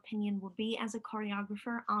what your opinion would be as a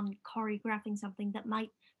choreographer on choreographing something that might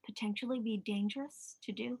potentially be dangerous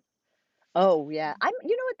to do. Oh, yeah.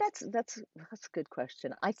 You know what? That's a good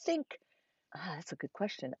question. I think that's a good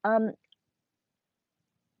question.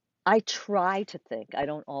 I try to think, I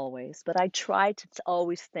don't always, but I try to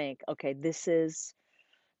always think, okay, this is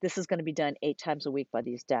going to be done 8 times a week by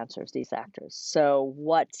these dancers, these actors. So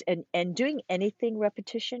and doing anything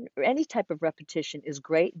repetition or any type of repetition is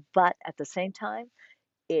great, but at the same time,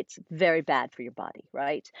 it's very bad for your body,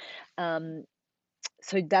 right? Um,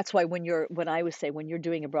 so that's why when I would say when you're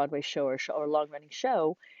doing a Broadway show or a long running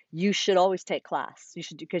show, you should always take class. You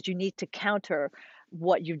should, because you need to counter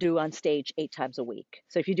what you do on stage 8 times a week.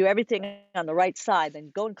 So if you do everything on the right side, then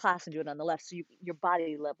go in class and do it on the left, so your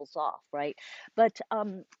body levels off, right? But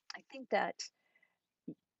I think that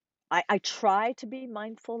I try to be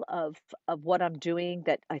mindful of what I'm doing.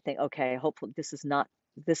 That I think, okay, hopefully this is not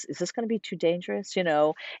this is this going to be too dangerous,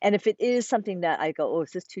 and if it is something that I go, oh,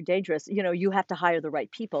 is this too dangerous, you have to hire the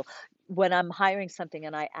right people. When I'm hiring something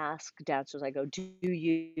and I ask dancers, I go, do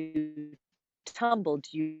you tumble,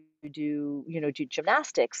 do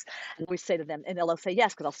gymnastics? And we say to them, and they'll say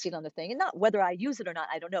yes, because I'll see it on the thing, and not whether I use it or not,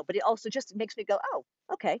 I don't know, but it also just makes me go, oh,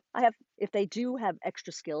 okay, I have, if they do have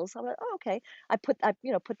extra skills, I'm like, oh, okay, I put that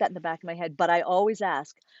in the back of my head. But I always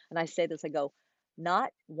ask, and I say this, I go,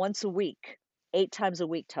 not once a week, 8 times a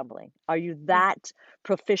week tumbling. Are you Yeah. that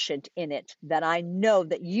proficient in it that I know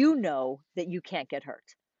that you can't get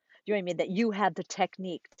hurt? Do you know what I mean? That you have the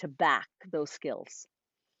technique to back those skills.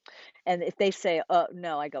 And if they say,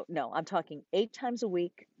 no, I go, no, I'm talking 8 times a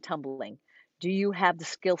week tumbling. Do you have the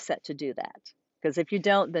skill set to do that? Because if you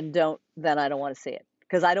don't, then I don't want to see it.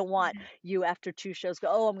 Because I don't want you after 2 shows go,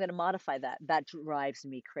 oh, I'm going to modify that. That drives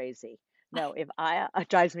me crazy. No, if I it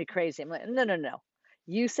drives me crazy. I'm like, no, no, no.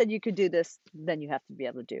 You said you could do this, then you have to be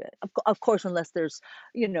able to do it. Of course, unless there's,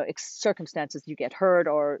 circumstances you get hurt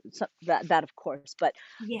or that of course.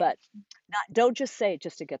 Yeah. But not, don't just say it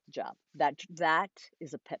just to get the job. That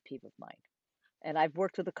is a pet peeve of mine. And I've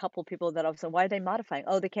worked with a couple of people that I've said, why are they modifying?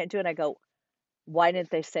 Oh, they can't do it. And I go, why didn't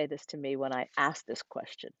they say this to me when I asked this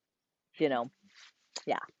question? You know,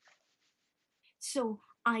 yeah. So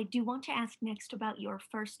I do want to ask next about your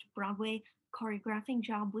first Broadway choreographing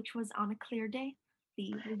job, which was On a Clear Day,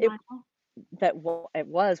 the It revival. it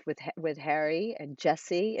was with Harry and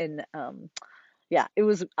Jesse and yeah, it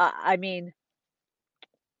was. I mean,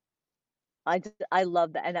 I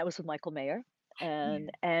love that, and that was with Michael Mayer, Yeah.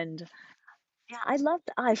 and yeah, I loved.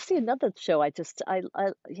 I see another show. I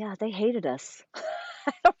yeah, they hated us.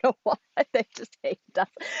 I don't know why they just hated us,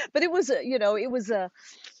 but it was the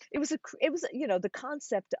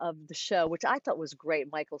concept of the show, which I thought was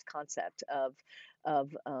great. Michael's concept of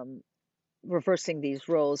reversing these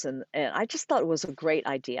roles, and I just thought it was a great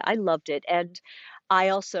idea. I loved it, and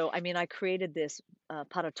I mean, I created this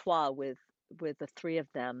pas de trois with the three of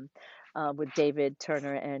them, with David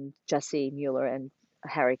Turner and Jesse Mueller and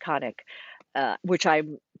Harry Connick, which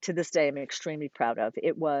I'm to this day I'm extremely proud of.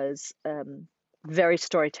 It was very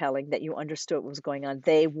storytelling, that you understood what was going on.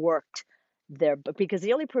 They worked there, but because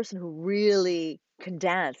the only person who really can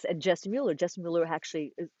dance, and Jesse Mueller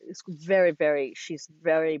actually is very, very, she's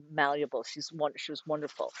very malleable. She was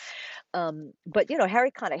wonderful. But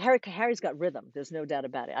Harry's got rhythm. There's no doubt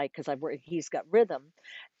about it. Because I've worked, he's got rhythm,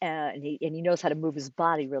 and he knows how to move his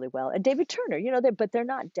body really well. And David Turner, they're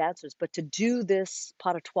not dancers, but to do this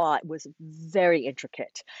pas de trois was very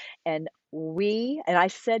intricate. And I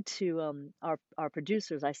said to our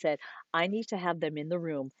producers, I said, I need to have them in the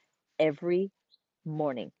room every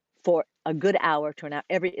morning for a good hour to an hour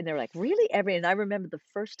and they're like, really, every? And I remember the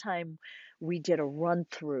first time we did a run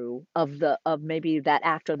through of maybe that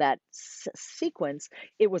actor, that sequence,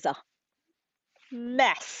 it was a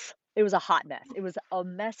mess. It was a hot mess. It was a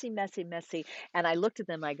messy, messy, messy. And I looked at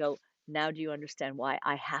them, I go, now do you understand why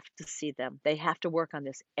I have to see them? They have to work on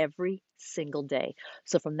this every single day.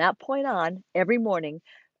 So from that point on, every morning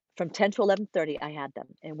from 10 to 11:30, I had them,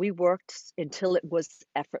 and we worked until it was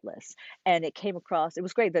effortless. And it came across, it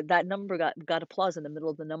was great that that number got applause in the middle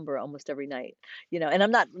of the number almost every night.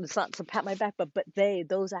 And it's not to pat my back, but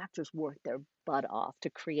those actors worked their butt off to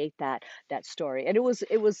create that story. And it was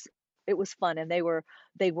fun, and they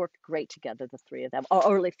worked great together, the three of them.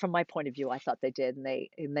 Or like from my point of view, I thought they did, and they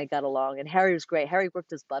got along. And Harry was great. Harry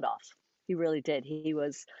worked his butt off. He really did.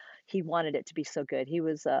 He wanted it to be so good.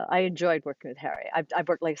 I enjoyed working with Harry. I've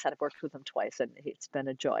worked, like I said, I've worked with him twice, and it's been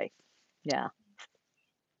a joy. Yeah.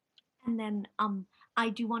 And then I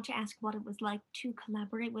do want to ask what it was like to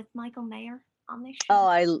collaborate with Michael Mayer on this show.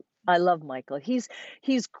 Oh, I love Michael. He's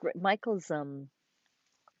great.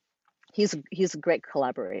 He's a great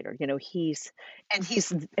collaborator. He's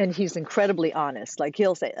incredibly honest. Like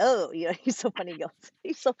he'll say, "Oh, he's so funny." He goes,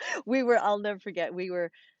 "He's so." I'll never forget.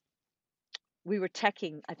 We were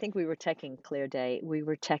teching, I think we were teching Clear Day. We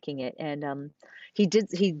were teching it, and he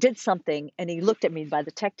did something, and he looked at me by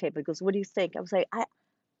the tech table. He goes, "What do you think?" I was like,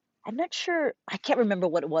 I'm not sure. I can't remember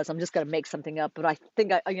what it was. I'm just gonna make something up, but I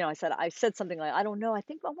think I said something like, I don't know. I'm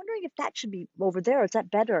wondering if that should be over there. Is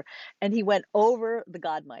that better? And he went over the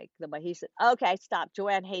God mic. He said, "Okay, stop.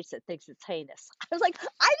 Joanne hates it. Thinks it's heinous." I was like,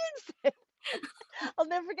 I didn't say. I'll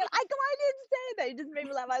never forget. I didn't say that. He just made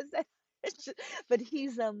me laugh. I said, but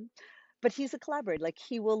he's a collaborator. Like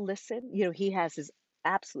he will listen. He has his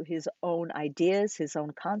own ideas, his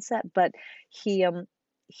own concept, but he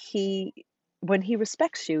when he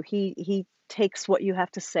respects you, he takes what you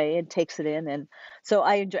have to say and takes it in. And so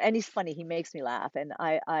I enjoy. And he's funny. He makes me laugh, and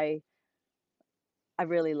I I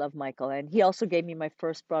really love Michael, and he also gave me my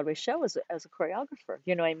first Broadway show as a choreographer.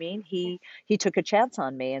 You know what I mean? Yeah. He took a chance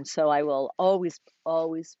on me, and so I will always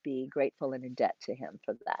be grateful and in debt to him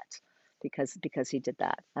for that because he did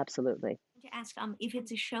that. Absolutely. To ask if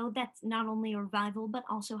it's a show that's not only a revival but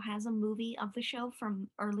also has a movie of the show from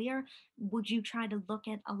earlier, would you try to look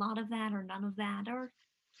at a lot of that or none of that or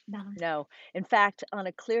none of No. In fact, on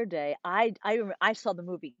a clear day, I saw the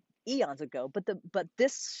movie eons ago, but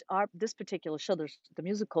this particular show, the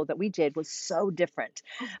musical that we did was so different.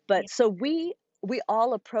 oh yeah But so we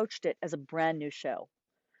all approached it as a brand new show.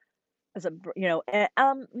 As a no,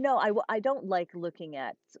 I don't like looking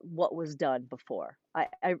at what was done before.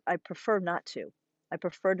 I prefer not to. I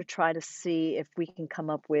prefer to try to see if we can come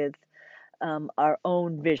up with our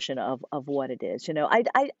own vision of what it is. You know,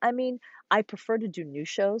 I mean, I prefer to do new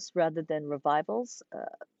shows rather than revivals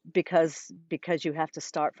because you have to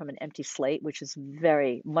start from an empty slate, which is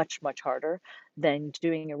very much harder than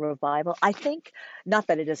doing a revival. I think not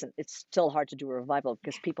that it isn't. It's still hard to do a revival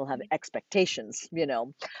because people have yeah expectations.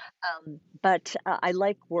 But I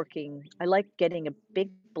like working. I like getting a big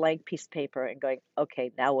blank piece of paper and going,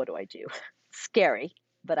 okay, now what do I do? Scary,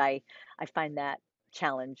 but I find that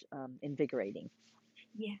challenge invigorating.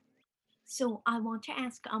 yeah. So I want to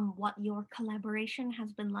ask what your collaboration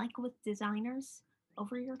has been like with designers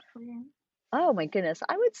over your career. Oh my goodness,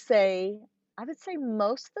 I would say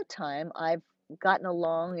most of the time I've gotten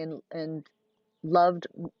along and loved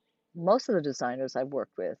most of the designers I've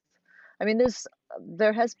worked with. I mean,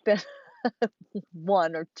 there has been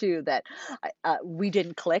one or two that we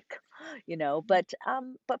didn't click, but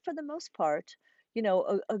for the most part,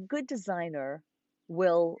 a good designer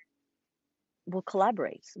will will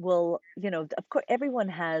collaborate. Of course, everyone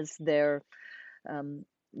has their um,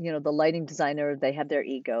 the lighting designer, they have their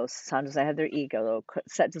ego. Sound design have their ego.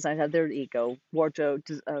 Set designers have their ego.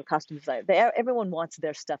 Costume design. Everyone wants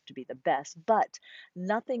their stuff to be the best, but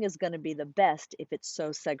nothing is going to be the best if it's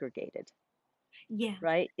so segregated, Yeah,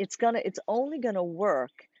 right? It's only gonna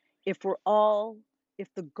work if we're all, if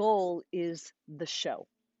the goal is the show.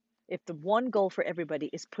 If the one goal for everybody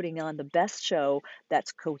is putting on the best show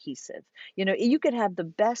that's cohesive. You could have the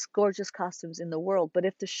best gorgeous costumes in the world, but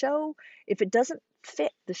if it doesn't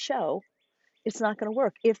fit the show, it's not going to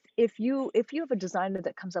work. If you have a designer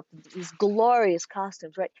that comes up with these glorious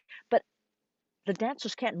costumes, right? But the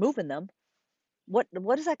dancers can't move in them.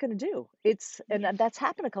 What is that going to do? And yeah, that's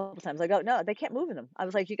happened a couple of times. I go, no, they can't move in them. I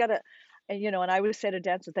was like, you gotta, and I always say to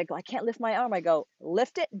dancers, they go, I can't lift my arm. I go,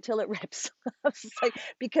 lift it until it rips. I was just like,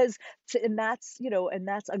 because, and that's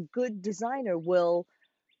a good designer will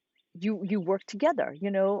you work together,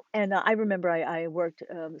 and I remember I worked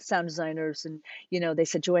sound designers, and they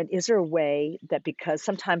said, Joanne, is there a way that, because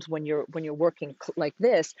sometimes when you're working like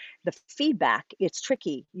this, the feedback, it's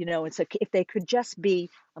tricky, and so if they could just be,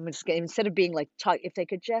 I'm just gonna, instead of being like talk, if they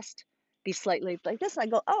could just be slightly like this, I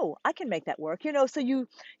go, oh, I can make that work, so you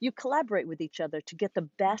collaborate with each other to get the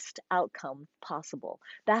best outcome possible.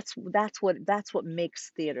 That's what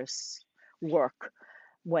makes theaters work,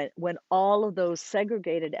 when all of those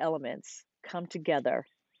segregated elements come together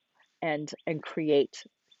and create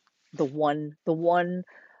the one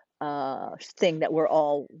thing that we're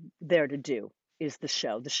all there to do, is the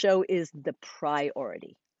show. The show is the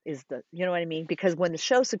priority, is the, you know what I mean? Because when the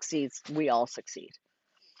show succeeds, we all succeed.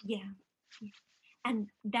 yeah. Yeah. And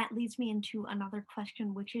that leads me into another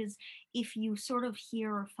question, which is if you sort of hear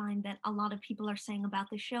or find that a lot of people are saying about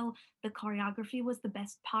the show, the choreography was the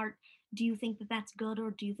best part, do you think that that's good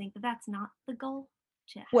or do you think that that's not the goal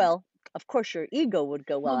to have? Well, of course your ego would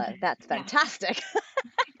go, well, Well, yeah, that's yeah, fantastic.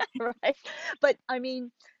 Right? But I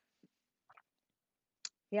mean,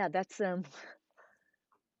 yeah, that's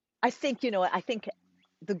I think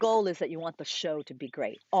the goal is that you want the show to be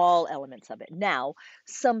great, all elements of it. Now,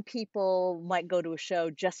 some people might go to a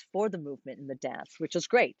show just for the movement and the dance, which is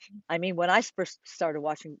great. I mean, when I first started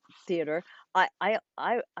watching theater, I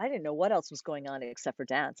didn't know what else was going on except for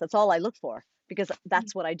dance. That's all I looked for because yeah,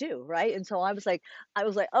 that's what I do, right? And so I was like,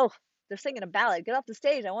 oh, they're singing a ballad. Get off the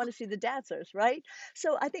stage. I want to see the dancers, right?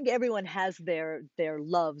 So I think everyone has their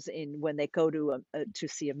loves in when they go to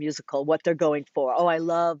see a musical, what they're going for. Oh, I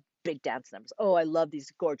love big dance numbers. Oh, I love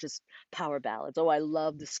these gorgeous power ballads. Oh, I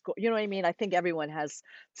love the score. You know what I mean? I think everyone has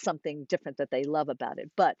something different that they love about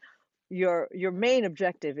it. But your main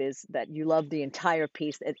objective is that you love the entire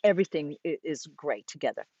piece and everything is great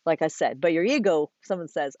together. Like I said, but your ego, someone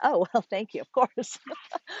says, "Oh, well, thank you, of course."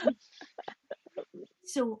 yeah.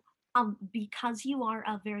 So, because you are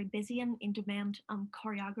a very busy and in-demand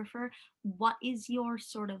choreographer, what is your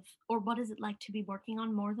sort of, or what is it like to be working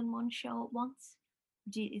on more than one show at once?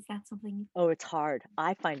 Is that something? Oh, it's hard.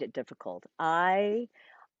 I find it difficult. I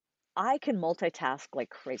can multitask like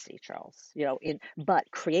crazy, Charles, but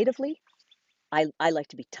creatively, I like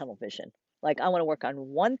to be tunnel vision. Like, I wanna work on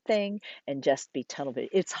one thing and just be tunnel vision.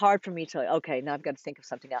 It's hard for me to, like, "Okay, now I've gotta think of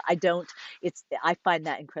something else." I find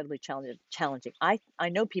that incredibly challenging. I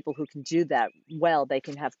know people who can do that well. They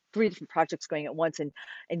can have 3 different projects going at once and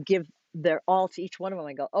give their all to each one of them.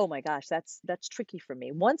 I go, "Oh my gosh, that's tricky for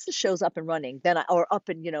me." Once the show's up and running, then or up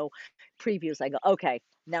and, previews, I go, "Okay,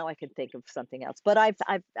 now I can think of something else." But I've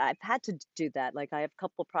had to do that. Like, I have a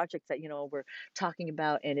couple of projects that, we're talking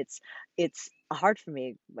about, and it's hard for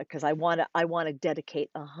me because I wanna dedicate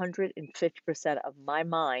 150% of my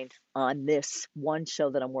mind on this one show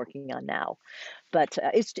that I'm working on now. But,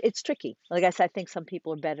 it's tricky. Like I said, I think some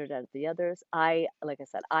people are better at it than the others. Like I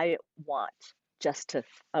said, want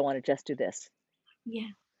I wanna just do this, Yeah.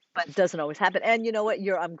 but it doesn't always happen. And you know what?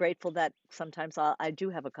 I'm grateful that sometimes I do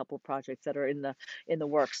have a couple of projects that are in the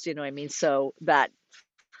works, you know what I mean? So that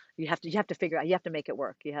you have to figure out, you have to make it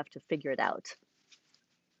work. You have to figure it out.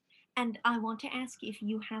 And I want to ask if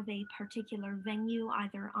you have a particular venue,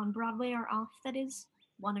 either on Broadway or off, that is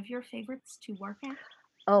one of your favorites to work at?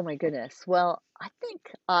 Oh my goodness. Well, I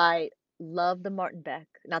think I love the Martin Beck,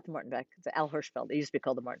 not the Martin Beck, the Al Hirschfeld. It used to be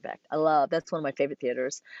called the Martin Beck. That's one of my favorite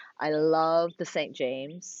theaters. I love the St.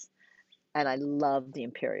 James and I love the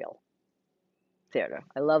Imperial Theater.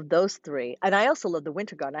 I love those three. And I also love the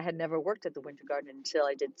Winter Garden. I had never worked at the Winter Garden until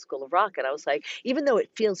I did School of Rock. And I was like, even though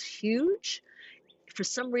it feels huge, for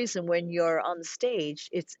some reason when you're on the stage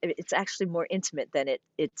it's actually more intimate than it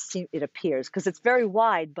appears, because it's very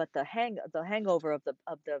wide, but the hangover of the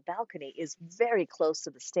balcony is very close to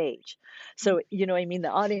the stage. So you know what I mean, the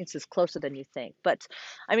audience is closer than you think. But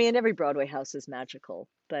I mean, every Broadway house is magical.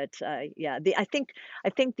 But yeah, I think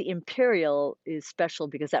the Imperial is special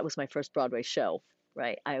because that was my first Broadway show,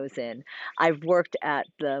 right? I've worked at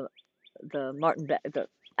the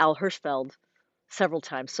Al Hirschfeld several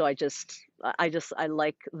times. So I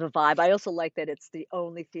like the vibe. I also like that it's the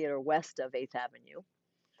only theater west of 8th Avenue,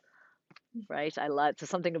 right? I love so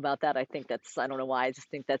something about that. I don't know why. I just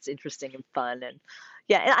think that's interesting and fun. And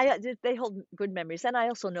yeah, and they hold good memories. And I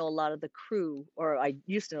also know a lot of the crew, or I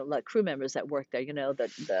used to know a lot of crew members that work there,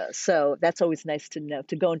 so that's always nice to know,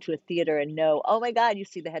 to go into a theater and know, oh my God, you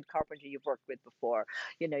see the head carpenter you've worked with before,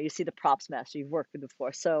 you see the props master you've worked with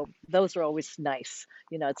before. So those are always nice.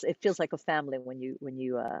 It feels like a family when you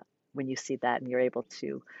see that and you're able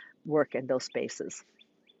to work in those spaces.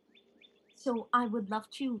 So I would love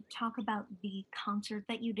to talk about the concert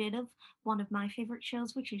that you did of one of my favorite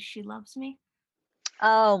shows, which is She Loves Me.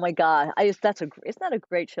 Oh my God. Isn't that a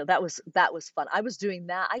great show? That was fun. I was doing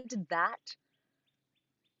that. I did that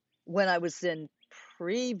when I was in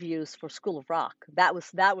previews for School of Rock. That was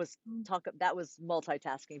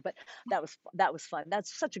multitasking, but that was fun.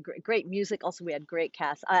 That's such a great music. Also, we had great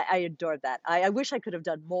cast. I adored that. I wish I could have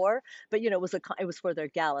done more, but it was for their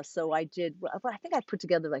gala, so I think I put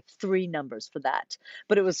together like 3 numbers for that.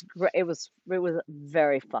 But it was great. It was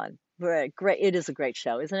very fun. Very great. It is a great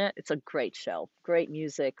show, isn't it? It's a great show. Great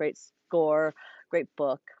music, great score, great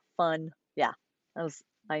book, fun. Yeah. That was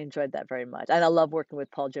I enjoyed that very much. And I love working with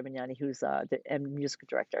Paul Gimignani, who's the music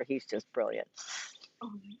director. He's just brilliant.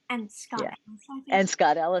 Oh, and Scott Yeah. Ellis, I think. And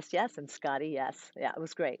Scott Ellis, yes, and Scotty, yes. Yeah, it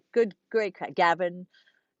was great. Good, great. Gavin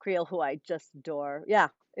Creel, who I just adore. Yeah,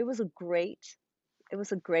 it was a great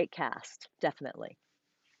cast, definitely.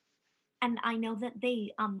 And I know that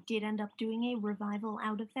they did end up doing a revival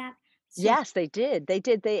out of that. So Yes, they did. They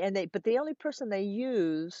did. But the only person they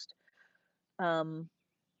used, um,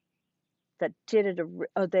 that did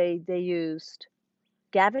it, they used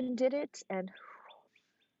Gavin did it, and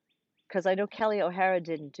because I know Kelly O'Hara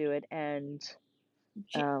didn't do it, and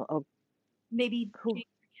oh, maybe who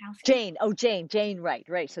Jane Krakowski. Jane, right,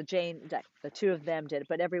 right. So the two of them did it,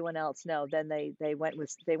 but everyone else, no. Then they went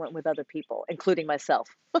with other people, including myself.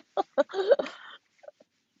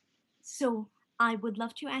 So I would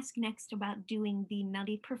love to ask next about doing the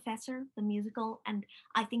Nutty Professor, the musical, and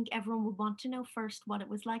I think everyone would want to know first what it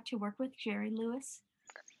was like to work with Jerry Lewis.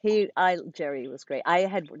 Jerry was great.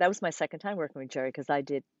 That was my second time working with Jerry because I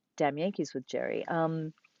did Damn Yankees with Jerry.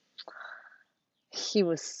 He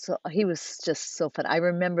was just so fun. I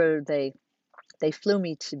remember they flew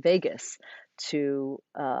me to Vegas to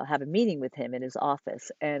have a meeting with him in his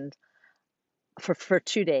office, and for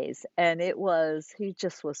 2 days, and he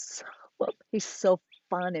just was he's so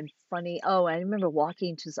fun and funny. Oh, I remember walking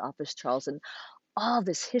into his office, Charles, and all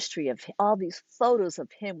this history of all these photos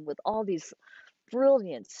of him with all these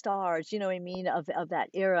brilliant stars, you know what I mean, of that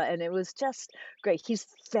era, and it was just great. He's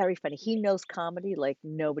very funny. He knows comedy like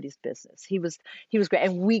nobody's business. He was great,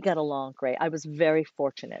 and we got along great. I was very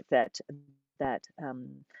fortunate that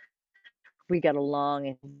we got along,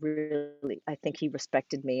 and really, I think he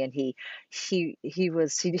respected me, and he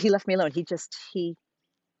left me alone.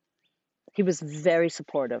 He was very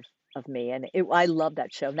supportive of me, and I love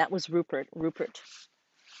that show. And that was Rupert. Rupert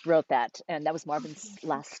wrote that, and that was Marvin's Okay.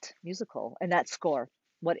 last musical. And that score,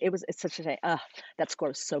 it's such a shame. That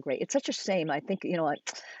score is so great. It's such a shame. I think, I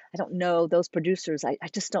don't know those producers. I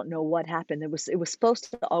just don't know what happened. It was supposed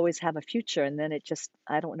to always have a future, and then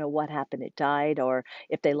I don't know what happened. It died, or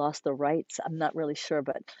if they lost the rights. I'm not really sure,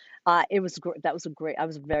 but that was a great. I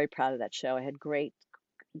was very proud of that show. I had great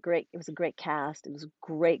it was a great cast. It was a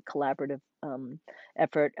great collaborative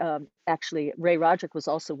effort. Actually, Ray Roderick was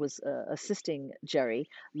assisting Jerry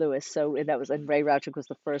Lewis. So and Ray Roderick was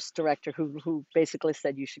the first director who basically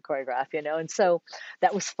said you should choreograph, and so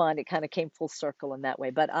that was fun. It kind of came full circle in that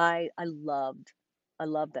way. But I loved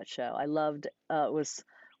that show. I loved it was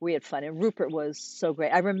we had fun, and Rupert was so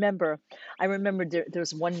great. I remember there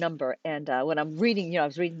was one number, and when I'm reading, I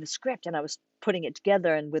was reading the script, and I was putting it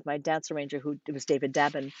together, and with my dance arranger, who it was David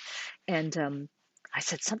Dabin, and I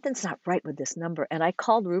said, something's not right with this number. And I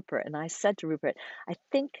called Rupert and I said to Rupert, I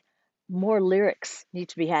think more lyrics need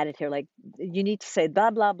to be added here. Like, you need to say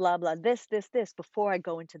blah, blah, blah, blah, this, before I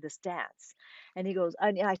go into this dance. And he goes,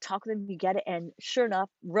 and I talk with him, you get it. And sure enough,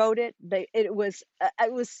 wrote it. It was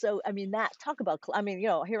so, I mean, talk about,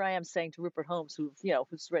 here I am saying to Rupert Holmes,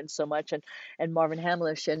 who's written so much, and Marvin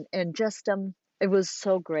Hamlish, and it was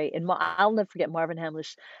so great. And I'll never forget Marvin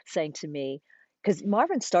Hamlish saying to me, because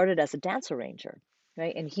Marvin started as a dance arranger,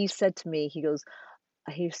 right? And he said to me, he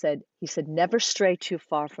said, never stray too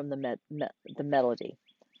far from the melody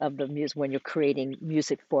of the music when you're creating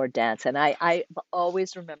music for dance. And I've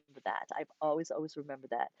always remember that. I've always remembered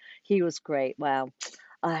that. He was great. Wow.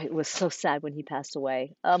 I was so sad when he passed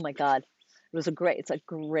away. Oh my God. It's a great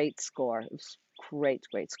score. It was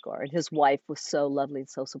great score. And his wife was so lovely and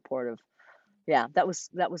so supportive. Yeah, that was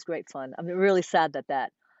great fun. I'm really sad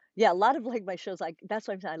that yeah, a lot of like my shows, like that's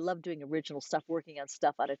why I'm saying I love doing original stuff, working on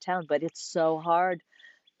stuff out of town, but it's so hard,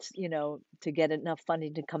 to get enough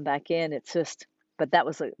funding to come back in. It's just, but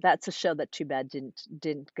that's a show that too bad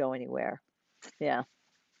didn't go anywhere. Yeah.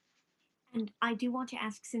 And I do want to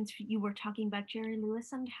ask, since you were talking about Jerry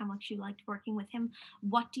Lewis and how much you liked working with him,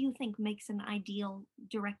 what do you think makes an ideal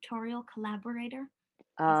directorial collaborator?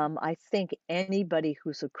 Is it I think anybody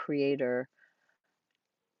who's a creator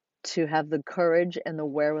to have the courage and the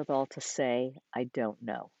wherewithal to say, I don't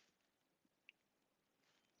know,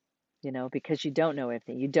 because you don't know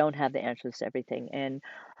everything. You don't have the answers to everything. And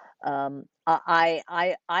I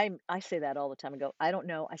say that all the time. I go, I don't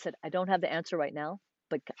know. I said, I don't have the answer right now,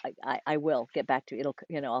 but I will get back to you.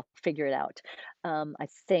 I'll figure it out. I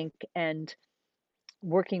think, and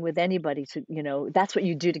working with anybody that's what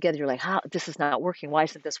you do together. You're like, how this is not working. Why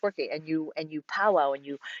isn't this working? And you powwow, and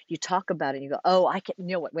you talk about it, and you go, oh, I can,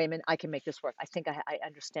 you know what, wait a minute, I can make this work. I think I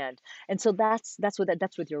understand. And so that's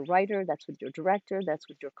with your writer, that's with your director, that's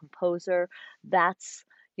with your composer. That's,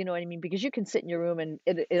 you know what I mean? Because you can sit in your room and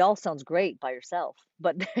it all sounds great by yourself.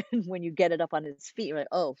 But then when you get it up on its feet, you're like,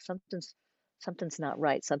 oh, something's not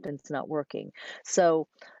right. Something's not working. So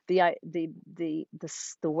the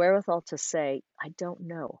wherewithal to say, I don't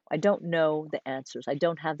know. I don't know the answers. I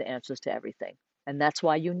don't have the answers to everything. And that's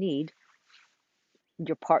why you need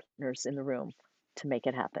your partners in the room to make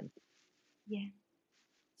it happen. Yeah.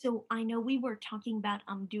 So I know we were talking about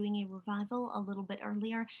doing a revival a little bit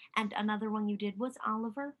earlier, and another one you did was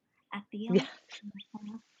Oliver at Yeah. Theale.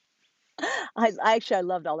 I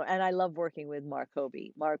loved all, and I love working with Mark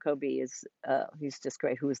Hoby. Mark Hoby he's just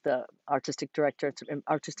great. Who's the artistic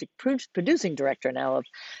producing director now of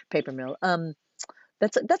Paper Mill.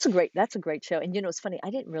 That's a great show. And it's funny. I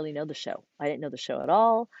didn't really know the show. I didn't know the show at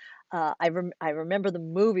all. I remember the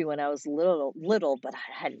movie when I was little, but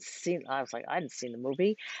I was like, I hadn't seen the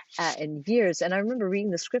movie in years. And I remember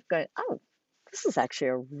reading the script, going, oh, this is actually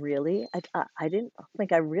a really. I didn't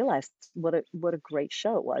think I realized what a great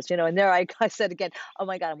show it was. And there I said again, oh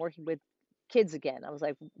my God, I'm working with kids again. I was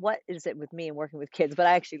like, what is it with me and working with kids? But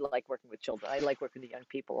I actually like working with children. I like working with young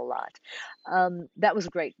people a lot. That was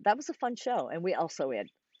great. That was a fun show, and we had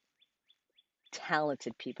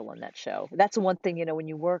talented people on that show. That's the one thing, when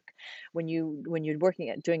you're working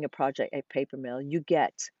at doing a project at Paper Mill, you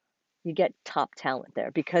get top talent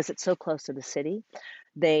there because it's so close to the city.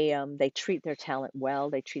 They treat their talent well.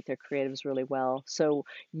 They treat their creatives really well. So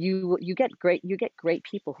you get great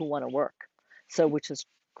people who want to work. So which is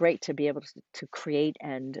great to be able to create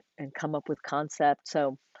and come up with concept.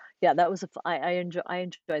 So yeah, that was I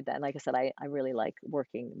enjoyed that. And like I said, I really like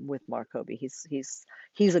working with Mark Hoby.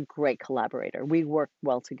 He's a great collaborator. We work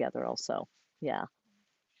well together also. Yeah.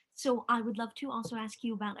 So I would love to also ask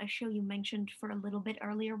you about a show you mentioned for a little bit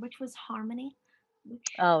earlier, which was Harmony, which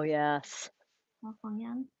Oh yes.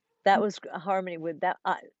 Californian. That was harmony with that.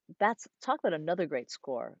 That's talk about another great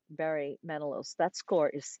score, Barry Manilow. That score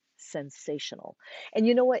is sensational. And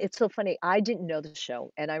you know what? It's so funny. I didn't know the show,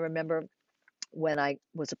 and I remember when I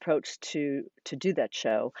was approached to do that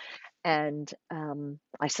show, and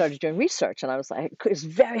I started doing research, and I was like, it's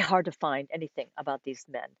very hard to find anything about these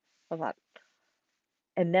men. I thought,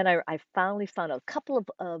 and then I finally found a couple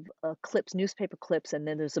of clips, newspaper clips, and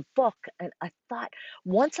then there's a book. And I thought,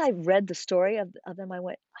 once I read the story of them, I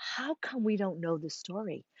went, how come we don't know this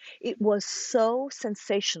story? It was so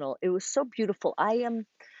sensational. It was so beautiful.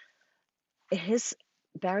 His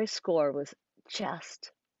Barry's score was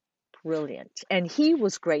just brilliant. And he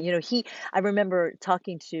was great. I remember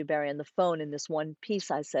talking to Barry on the phone in this one piece.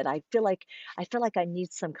 I said, I feel like I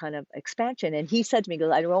need some kind of expansion. And he said to me, he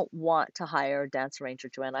goes, I don't want to hire a dance arranger,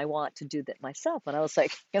 Joanne. I want to do that myself. And I was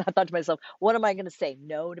like, and I thought to myself, what am I going to say?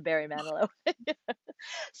 No to Barry Manilow.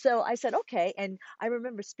 So I said, okay. And I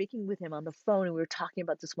remember speaking with him on the phone, and we were talking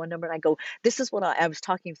about this one number. And I go, this is what I was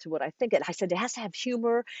talking through what I think. And I said, it has to have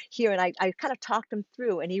humor here. And I kind of talked him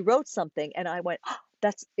through, and he wrote something. And I went, oh,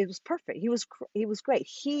 it was perfect. He was great.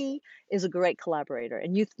 He is a great collaborator.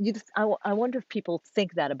 And I wonder if people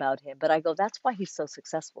think that about him. But I go, that's why he's so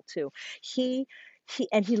successful too. He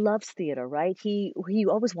he loves theater, right? He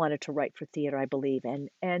always wanted to write for theater, I believe.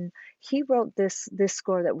 And he wrote this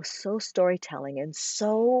score that was so storytelling and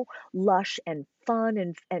so lush and fun,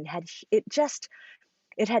 and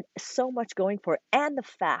it had so much going for it. And the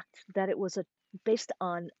fact that it was based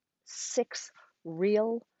on six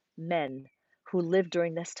real men who lived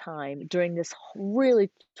during this time, during this really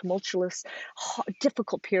tumultuous,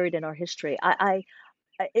 difficult period in our history. I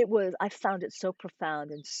found it so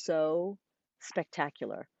profound and so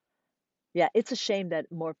spectacular. Yeah, it's a shame that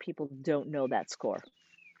more people don't know that score,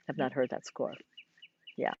 have Yeah. not heard that score.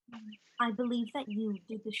 Yeah. I believe that you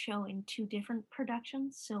did the show in two different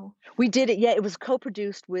productions. So We did it. Yeah, it was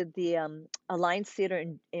co-produced with the Alliance Theater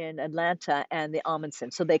in Atlanta and the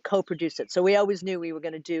Amundsen. So they co-produced it. So we always knew we were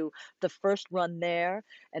going to do the first run there,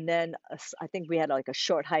 and then I think we had like a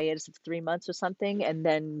short hiatus of 3 months or something, and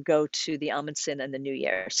then go to the Amundsen in the new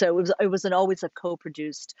year. So it was always a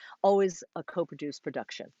co-produced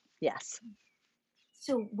production. Yes.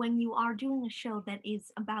 So when you are doing a show that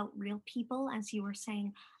is about real people, as you were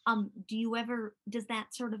saying, does that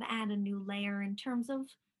sort of add a new layer in terms of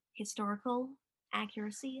historical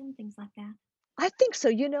accuracy and things like that? I think so.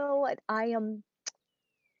 You know what? I am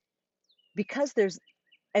because there's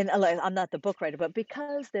and like, I'm not the book writer, but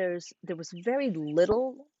because there was very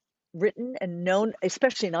little written and known,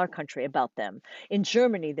 especially in our country, about them. In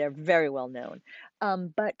Germany, they're very well known.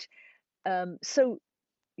 But so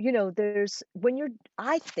there's when you're,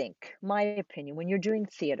 I think, my opinion, when you're doing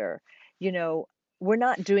theater, you know, we're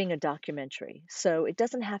not doing a documentary, so it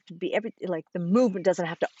doesn't have to be like the movement doesn't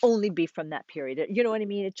have to only be from that period. You know what I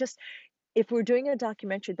mean? It just if we're doing a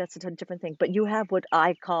documentary, that's a different thing. But you have what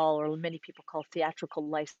I call, or many people call, theatrical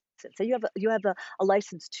license. So you have a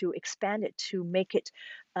license to expand it, to make it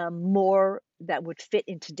more that would fit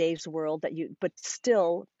in today's world, but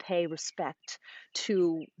still pay respect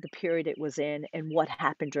to the period it was in and what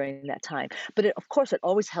happened during that time. But of course, it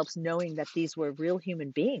always helps knowing that these were real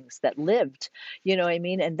human beings that lived. You know what I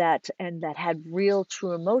mean? And that had real,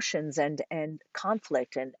 true emotions and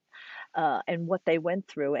conflict and what they went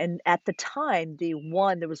through. And at the time,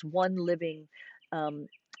 there was one living um,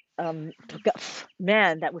 um,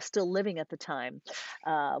 man that was still living at the time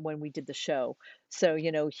when we did the show. So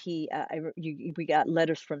we got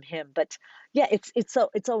letters from him. But yeah,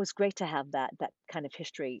 it's always great to have that kind of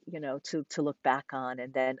history, to look back on,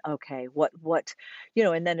 and then okay,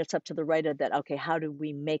 and then it's up to the writer that okay, how do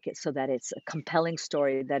we make it so that it's a compelling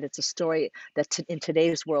story, that it's a story in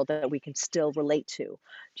today's world that we can still relate to,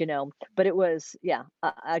 But it was yeah,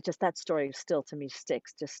 I just that story still to me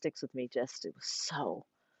sticks with me. Just it was so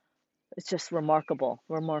it's just remarkable,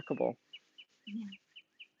 remarkable. Yeah.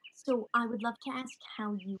 So I would love to ask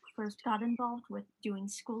how you first got involved with doing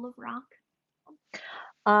School of Rock.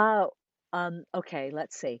 Uh, okay,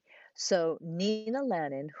 let's see. So Nina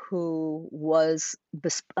Lannon, who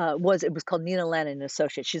it was called Nina Lannon and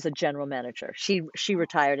Associates. She's a general manager. She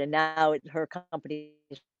retired, and now her company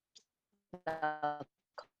is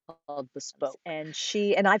called Bespoke. And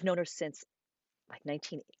I've known her since like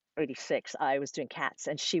 '86, I was doing Cats,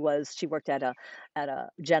 and she worked at a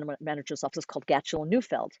general manager's office called Gatchel and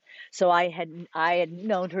Neufeld. So I had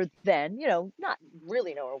known her then, not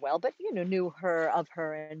really know her well, but knew her of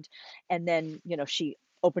her, and then she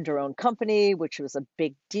opened her own company, which was a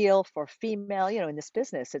big deal for a female, in this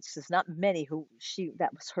business. It's just not many who she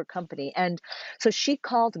that was her company, and so she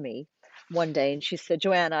called me one day and she said,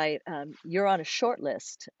 "Joanne, I you're on a short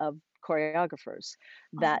list of choreographers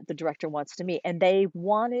that the director wants to meet." And they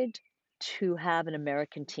wanted to have an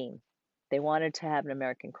American team. They wanted to have an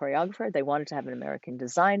American choreographer. They wanted to have an American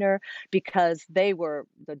designer because they were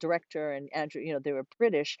the director and Andrew, they were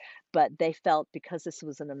British, but they felt because this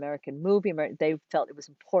was an American movie, they felt it was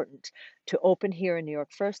important to open here in New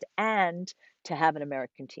York first and to have an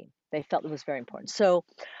American team. They felt it was very important. So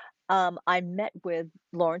I met with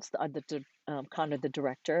Lawrence, Connor, the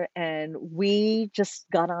director, and we just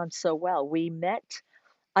got on so well. We met.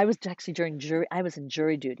 I was actually I was in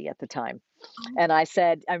jury duty at the time. And I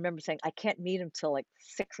remember saying, I can't meet him till like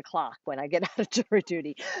 6 o'clock when I get out of jury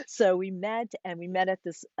duty. So we met, and we met at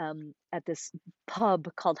this pub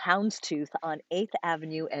called Houndstooth on 8th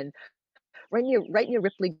Avenue and right near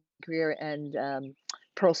Ripley Greer and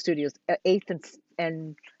Pearl Studios, 8th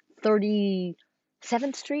and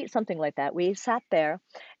 37th Street, something like that. We sat there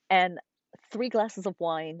and 3 glasses of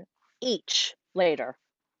wine each later.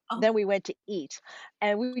 Then we went to eat,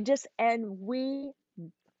 and we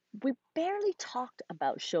barely talked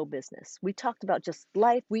about show business. We talked about just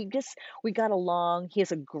life. We got along. He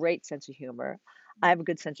has a great sense of humor. I have a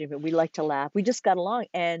good sense of humor. We like to laugh. We just got along,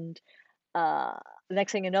 and uh, the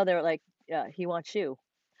next thing you know, they're like, "He wants you."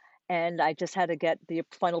 And I just had to get the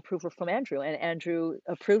final approval from Andrew, and Andrew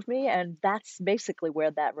approved me, and that's basically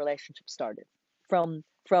where that relationship started. From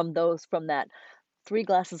that 3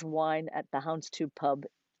 glasses of wine at the Houndstooth pub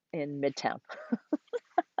in Midtown.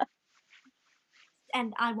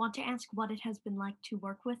 And I want to ask what it has been like to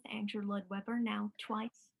work with Andrew Lloyd Webber now twice.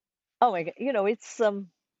 Oh my God, it's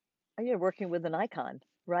you're working with an icon,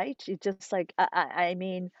 right? You just like I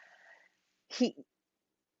mean, he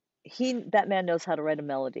that man knows how to write a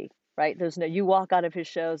melody, right? There's no you walk out of his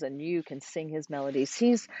shows and you can sing his melodies.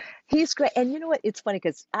 He's great. And you know what? It's funny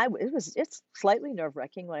because it's slightly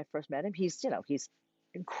nerve-wracking when I first met him. He's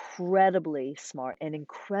incredibly smart and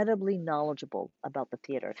incredibly knowledgeable about the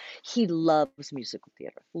theater. He loves musical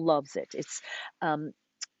theater, loves it. It's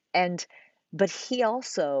and but he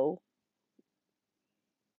also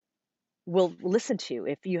will listen to you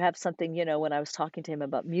if you have something, when I was talking to him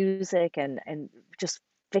about music and just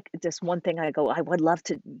just one thing, I go, I would love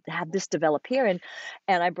to have this develop here, and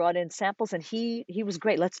I brought in samples, and he was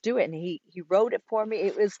great. Let's do it. And he wrote it for me.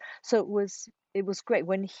 It was great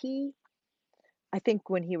when he I think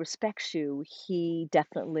when he respects you, he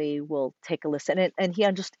definitely will take a listen, and he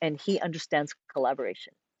understands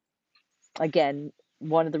collaboration. Again,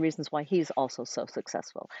 one of the reasons why he's also so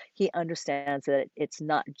successful. He understands that it's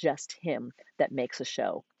not just him that makes a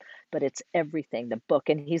show, but it's everything, the book.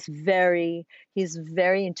 And he's very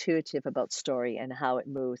intuitive about story and how it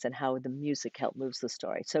moves and how the music help moves the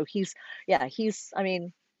story. So I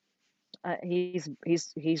mean, he's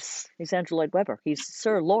Andrew Lloyd Webber. He's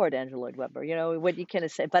Sir Lord Andrew Lloyd Webber. What you can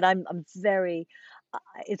say, but I'm very.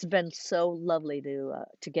 It's been so lovely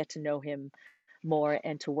to get to know him more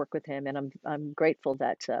and to work with him, and I'm grateful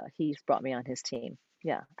that he's brought me on his team.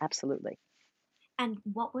 Yeah, absolutely. And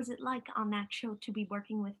what was it like on that show to be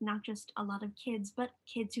working with not just a lot of kids, but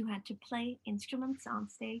kids who had to play instruments on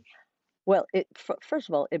stage? Well, first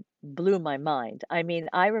of all, it blew my mind. I mean,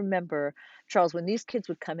 I remember, Charles, when these kids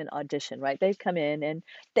would come in audition, right? They'd come in, and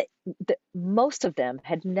most of them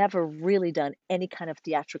had never really done any kind of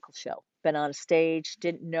theatrical show, been on a stage,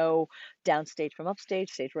 didn't know downstage from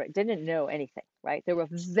upstage, stage right, didn't know anything, right? There were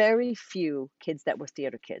very few kids that were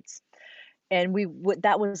theater kids. And we would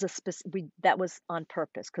that was a that was on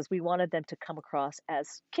purpose because we wanted them to come across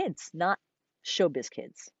as kids, not showbiz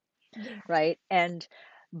kids, Yeah. right? And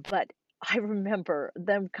but I remember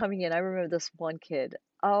them coming in. I remember this one kid.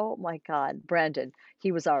 Oh my God, Brandon.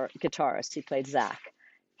 He was our guitarist. He played Zach.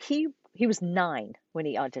 He was 9 when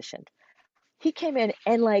he auditioned. He came in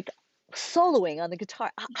and like soloing on the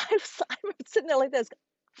guitar. I was sitting there like this.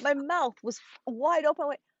 My mouth was wide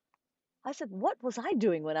open. I said, "What was I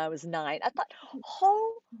doing when I was 9?" I thought,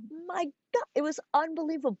 "Oh my God." It was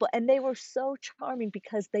unbelievable. And they were so charming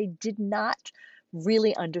because they did not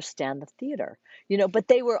really understand the theater, but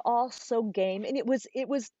they were all so game. And it was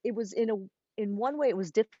in one way it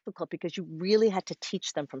was difficult because you really had to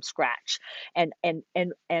teach them from scratch. And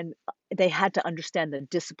they had to understand the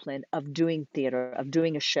discipline of doing theater, of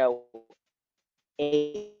doing a show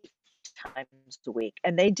 8 times a week.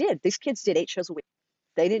 And they did. These kids did 8 shows a week.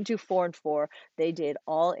 They didn't do 4 and 4. They did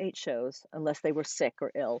all 8 shows unless they were sick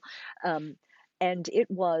or ill. Um, and it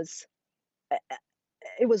was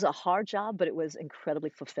a hard job, but it was incredibly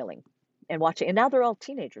fulfilling. And watching, and now they're all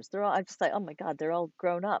teenagers. They're all, I'm just like, oh my God, they're all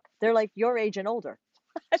grown up. They're like your age and older.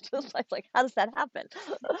 I just like, how does that happen?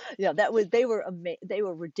 Yeah, that was they were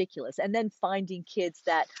ridiculous. And then finding kids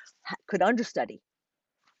that could understudy.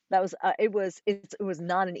 That was it was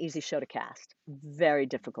not an easy show to cast. Very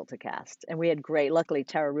difficult to cast. And we had great, luckily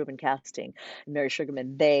Tara Rubin casting and Mary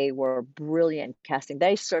Sugarman. They were brilliant casting.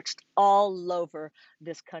 They searched all over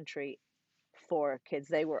this country for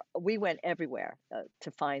kids. We went everywhere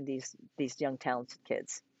to find these young talented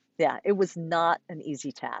kids. Yeah, it was not an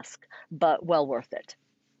easy task, but well worth it.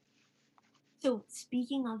 So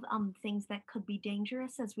speaking of things that could be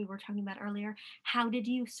dangerous, as we were talking about earlier, how did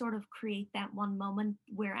you sort of create that one moment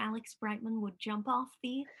where Alex Brightman would jump off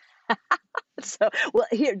the? So, well,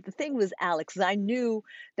 here the thing was Alex. I knew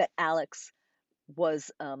that Alex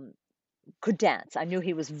was could dance. I knew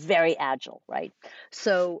he was very agile, right?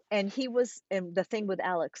 So, and the thing with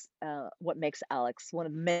Alex, what makes Alex, one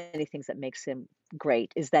of many things that makes him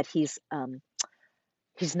great is that he's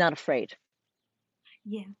not afraid.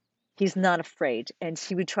 Yeah, He's not afraid, and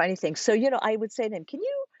he would try anything. So, I would say to him, "Can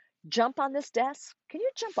you jump on this desk? Can you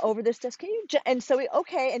jump over this desk? Can you?" And so,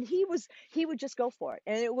 okay, and he would just go for it,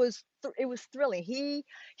 and it was thrilling.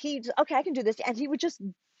 Okay, I can do this, and he would just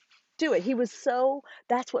do it. He was so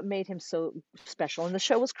That's what made him so special, and the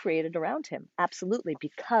show was created around him, absolutely,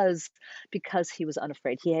 because he was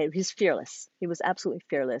unafraid. He's fearless. He was absolutely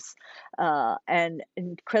fearless, and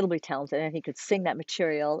incredibly talented, and he could sing that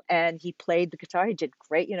material, and he played the guitar. He did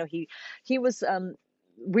great. He was.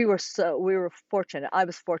 We were fortunate. I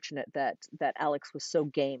was fortunate that Alex was so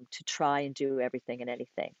game to try and do everything and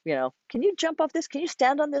anything. Can you jump off this? Can you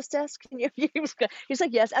stand on this desk? Can you? He's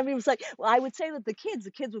like, yes. I mean, it was like, well, I would say that the kids,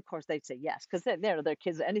 of course, they'd say yes because they're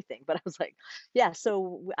kids at anything. But I was like, yeah.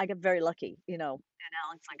 So I got very lucky. And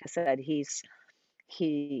Alex, like I said, he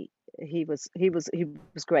he was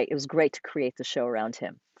great. It was great to create the show around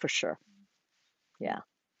him for sure. yeah. Yeah.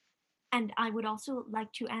 And I would also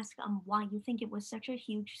like to ask why you think it was such a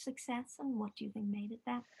huge success and what do you think made it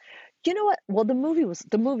that? You know what? Well, the movie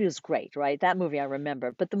was great, right? That movie I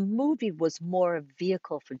remember, but the movie was more a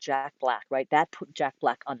vehicle for Jack Black, right? That put Jack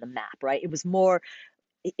Black on the map, right? It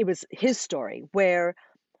was his story. Where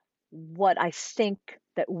what I think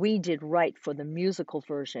that we did right for the musical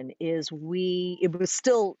version is it was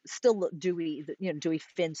still Dewey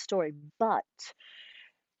Finn's story, but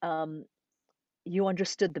um, you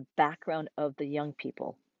understood the background of the young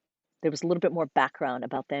people. There was a little bit more background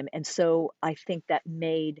about them. And so I think that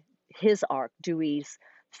made his arc,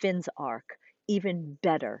 Finn's arc, even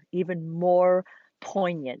better, even more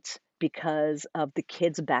poignant because of the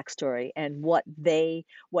kids' backstory and what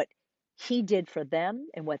he did for them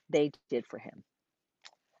and what they did for him.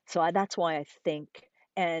 That's why I think,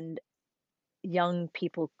 and young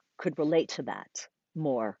people could relate to that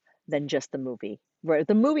more than just the movie. Where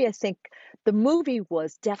the movie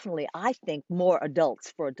was definitely, I think, more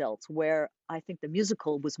adults for adults, where I think the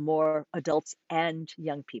musical was more adults and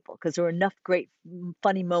young people, because there were enough great,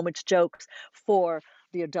 funny moments, jokes for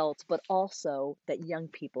the adults, but also that young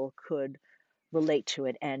people could relate to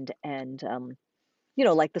it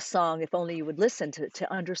like the song, if only you would listen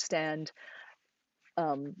to understand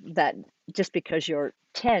that just because you're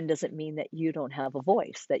 10 doesn't mean that you don't have a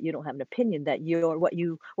voice, that you don't have an opinion, that what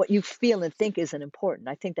you feel and think isn't important.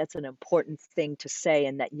 I think that's an important thing to say,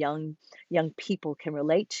 and that young people can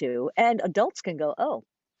relate to, and adults can go, oh,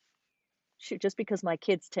 shoot, just because my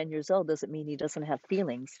kid's 10 years old doesn't mean he doesn't have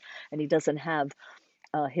feelings and he doesn't have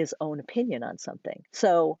his own opinion on something.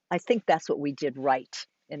 So I think that's what we did right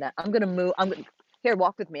in that. Here,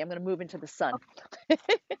 walk with me. I'm going to move into the sun.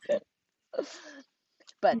 And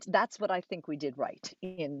But that's what I think we did right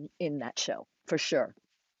in that show, for sure.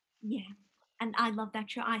 yeah, and I love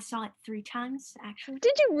that show. I saw it 3 times actually.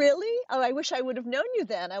 Did you really? Oh, I wish I would have known you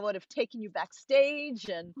then. I would have taken you backstage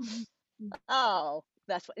and Mhm. oh,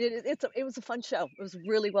 it was a fun show. It was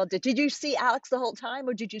really well did. Did you see Alex the whole time,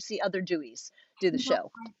 or did you see other Deweys do the No,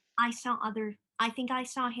 show? I saw other. I think I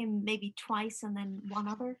saw him maybe twice, and then one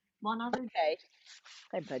other. Okay.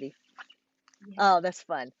 Hi, buddy. Yeah. Oh, that's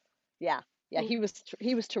fun. Yeah. Yeah, So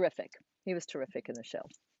he was terrific. He was terrific in the show.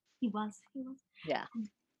 he was. He was. Yeah. And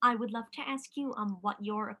I would love to ask you what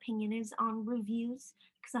your opinion is on reviews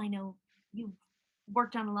because I know you've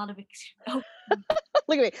worked on a lot of. Oh,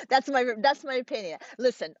 Look at me. That's my opinion.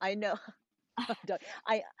 Listen, I know don't-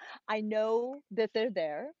 I I know that they're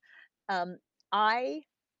there. I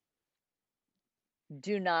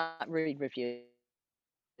do not read reviews.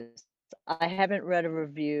 I haven't read a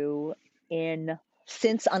review in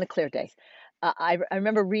since On a Clear Day. I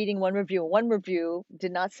remember reading one review. One review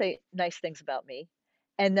did not say nice things about me,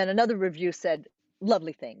 and then another review said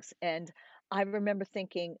lovely things. And I remember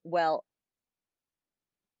thinking, well,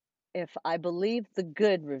 if I believe the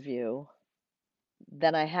good review,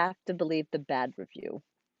 then I have to believe the bad review.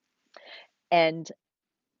 And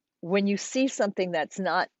when you see something that's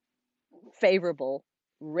not favorable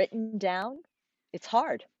written down, it's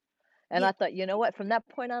hard. And Yeah. I thought, you know what? From that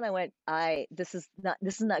point on, I went, this is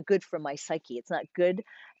not good for my psyche. It's not good.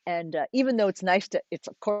 And even though it's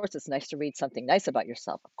of course it's nice to read something nice about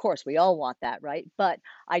yourself. Of course, we all want that, right? But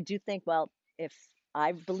I do think, well, if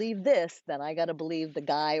I believe this, then I got to believe the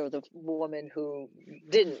guy or the woman who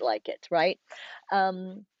didn't like it, right?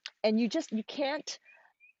 Um, and you can't,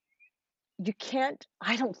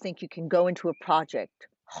 I don't think you can go into a project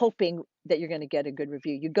hoping that you're going to get a good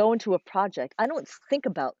review. You go into a project, I don't think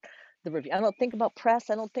about the review. I don't think about press.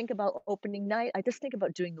 I don't think about opening night. I just think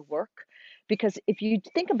about doing the work. Because if you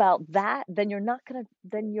think about that, then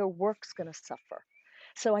then your work's going to suffer.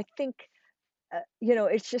 So I think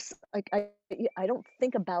it's just like I don't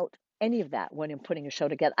think about any of that when I'm putting a show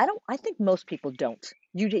together. I think most people don't.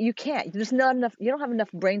 You can't. There's not enough. You don't have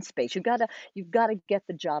enough brain space. You've got to get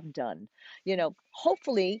the job done.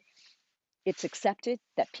 Hopefully it's accepted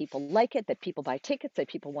that people like it, that people buy tickets, that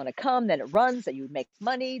people want to come, that it runs, that you make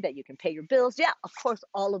money, that you can pay your bills. Yeah, of course,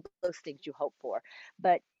 all of those things you hope for.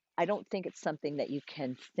 But I don't think it's something that you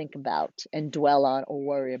can think about and dwell on or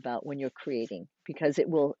worry about when you're creating because it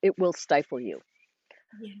will stifle you.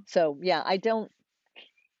 Yeah. So yeah, I don't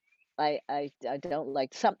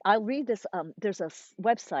like some. I'll read this. There's a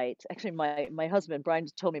website. Actually, my husband Brian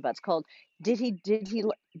told me about. It's called Did he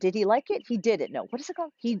like it? He did it. No, what is it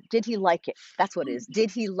called? He like it? That's what it is.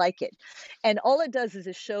 Did he like it? And all it does is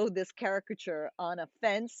it show this caricature on a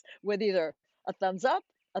fence with either a thumbs up,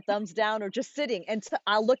 a thumbs down, or just sitting. And so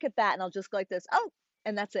I'll look at that and I'll just go like this. Oh,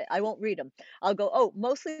 and that's it. I won't read them. I'll go. Oh,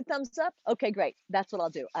 mostly thumbs up. Okay, great. That's what I'll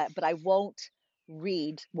do. But I won't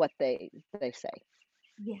read what they say.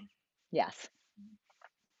 Yeah. Yes.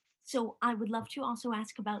 So I would love to also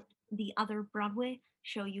ask about the other Broadway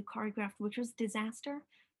show you choreographed, which was Disaster.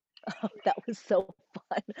 That was so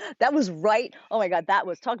fun. That was right, oh my god, that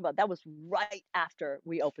was right after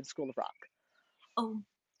we opened School of Rock. Oh,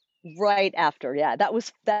 Right after, yeah, that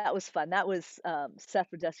was fun. That was, Seth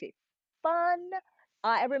Rudetsky. Fun.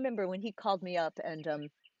 I remember when he called me up and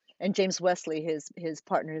James Wesley, his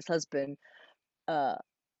partner, his husband, uh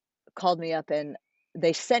called me up and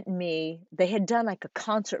they had done like a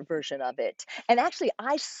concert version of it. And actually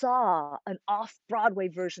I saw an off-Broadway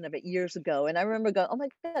version of it years ago. And I remember going, oh my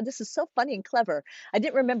God, this is so funny and clever. I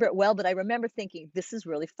didn't remember it well, but I remember thinking, this is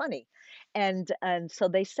really funny. And so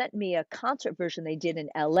they sent me a concert version they did in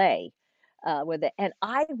LA with it. And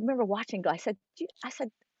I remember watching, I said, I said,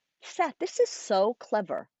 Seth, this is so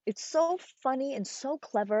clever. It's so funny and so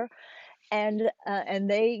clever and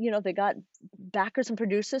they got backers and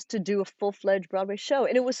producers to do a full-fledged Broadway show,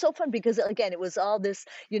 and it was so fun because again it was all this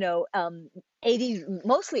 80s,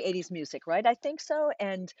 mostly 80s music, right? I think so.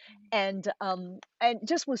 And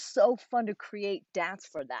just was so fun to create dance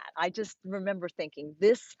for that. I just remember thinking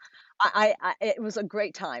this I it was a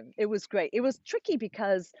great time. It was great. It was tricky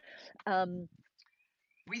because um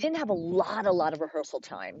we didn't have a lot of rehearsal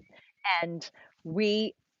time, and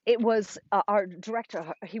we it was our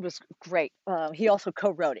director. He was great. He also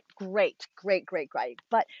co-wrote it. Great, great, great, great.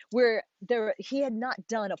 But we're there. He had not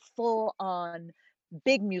done a full-on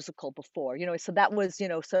big musical before, so that was,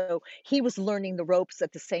 so he was learning the ropes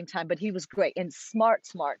at the same time. But he was great and smart,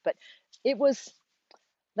 smart. But it was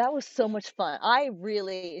that was so much fun. I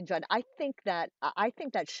really enjoyed it. I think that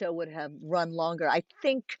show would have run longer. I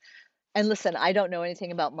think and listen, I don't know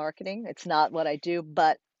anything about marketing. It's not what I do,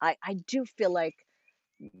 but I do feel like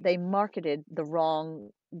they marketed the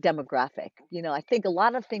wrong demographic. I think a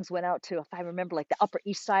lot of things went out to, if I remember, like the Upper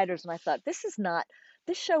East Siders, and I thought, this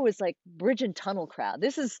show is like bridge and tunnel crowd.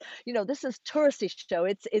 This is touristy show.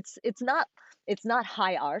 It's not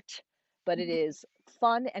high art, but it is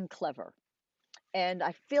fun and clever. And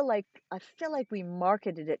I feel like we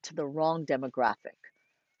marketed it to the wrong demographic,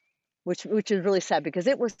 which is really sad because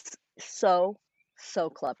it was so so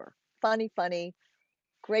clever, funny,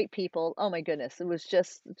 great people. Oh my goodness, it was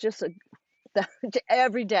just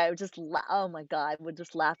every day. I would oh my God, would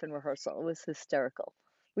just laugh in rehearsal. It was hysterical.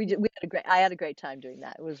 We had a great. I had a great time doing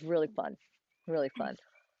that. It was really fun, really fun.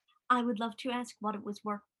 I would love to ask what it was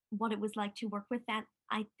like to work with that.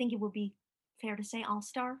 I think it would be fair to say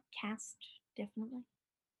all-star cast, definitely.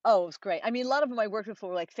 Oh, it was great. I mean, a lot of them I worked with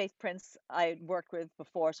before, like Faith Prince. I worked with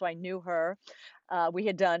before, so I knew her. We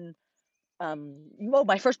had done. well,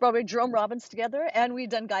 my first Broadway, Jerome Robbins together, and we'd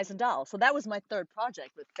done Guys and Dolls. So that was my third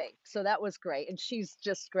project with Faith. So that was great, and she's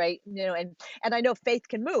just great, and I know Faith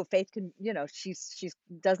can move. Faith can, she's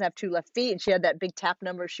doesn't have two left feet, and she had that big tap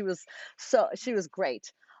number. She was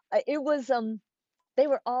great. It was they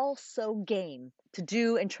were all so game to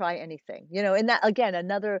do and try anything, and that again,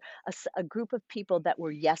 a group of people that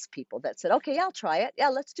were yes people that said, okay, yeah, I'll try it. Yeah,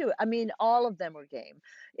 let's do it. I mean, all of them were game,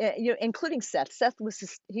 including Seth. Seth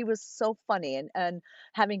was he was so funny and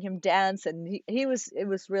having him dance and it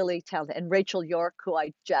was really talented. And Rachel York,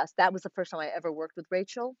 that was the first time I ever worked with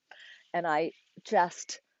Rachel. And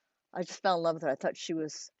just, I just fell in love with her. I thought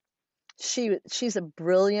she's a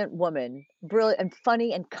brilliant woman, brilliant and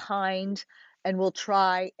funny and kind, and will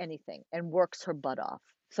try anything and works her butt off.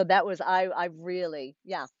 So that was I really,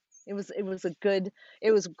 yeah. It was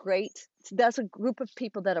great. That's a group of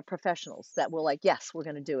people that are professionals that will like, yes, we're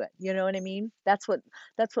going to do it. You know what I mean? That's what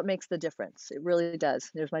makes the difference. It really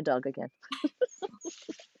does. There's my dog again.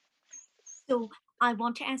 So I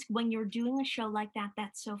want to ask, when you're doing a show like that,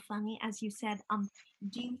 that's so funny, as you said,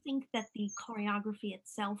 do you think that the choreography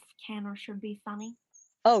itself can or should be funny?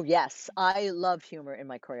 Oh, yes. I love humor in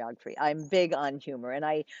my choreography. I'm big on humor, and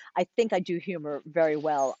I think I do humor very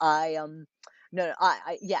well. No, no,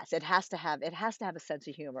 yes, it has to have a sense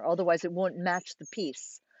of humor. Otherwise, it won't match the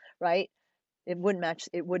piece, right? It would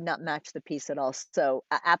not match the piece at all. So,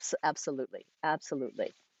 absolutely,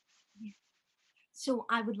 absolutely. Yeah. So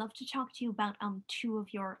I would love to talk to you about two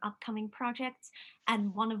of your upcoming projects,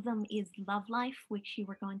 and one of them is Love Life, which you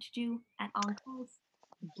were going to do at Encores.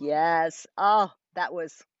 Yes. Oh, that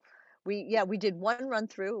was we did one run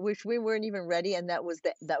through, which we weren't even ready, and that was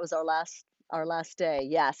our last day.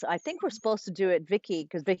 Yes, I think we're supposed to do it, Vicky,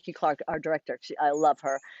 because Vicky Clark, our director, I love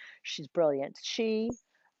her. She's brilliant.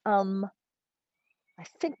 Um, I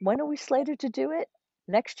think when are we slated to do it?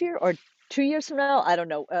 Next year or 2 years from now? I don't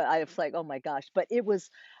know. I was like, oh my gosh, but it was,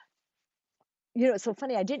 it's so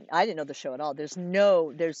funny. I didn't know the show at all. There's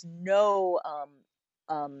no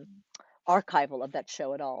um, archival of that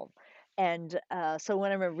show at all. And so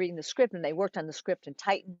when I remember reading the script, and they worked on the script and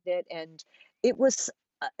tightened it, and it was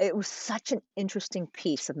such an interesting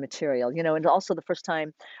piece of material, and also the first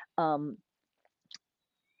time um,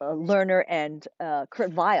 Lerner and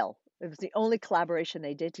Kurt Weill. It was the only collaboration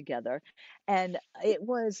they did together, and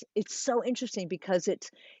it's so interesting because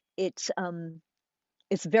it's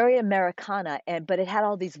it's very Americana, but it had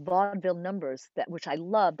all these vaudeville numbers which I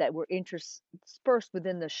love, that were interspersed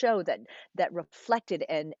within the show, that reflected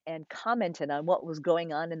and commented on what was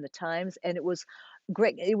going on in the times, and it was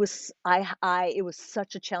great. It was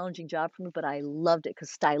such a challenging job for me, but I loved it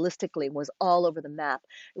because stylistically it was all over the map.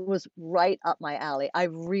 It was right up my alley. I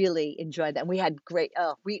really enjoyed that. And we had great.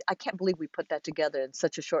 I can't believe we put that together in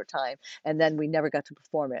such a short time, and then we never got to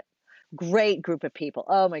perform it. Great group of people.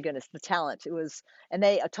 Oh my goodness, the talent. It was, and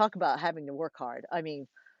they talk about having to work hard. I mean,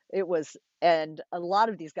 it was, and a lot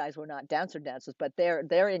of these guys were not dancers, but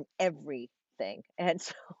they're in everything. And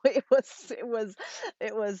so it was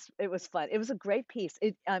fun. It was a great piece.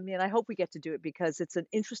 I mean, I hope we get to do it because it's an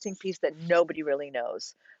interesting piece that nobody really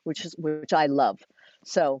knows, which I love.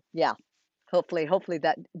 So yeah, hopefully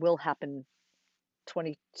that will happen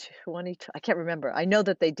 2020. I can't remember. I know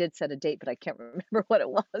that they did set a date, but I can't remember what it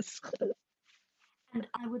was. And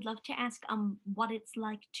I would love to ask what it's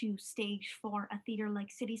like to stage for a theater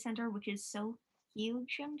like City Center, which is so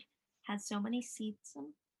huge and has so many seats.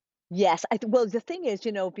 And Yes, well, the thing is,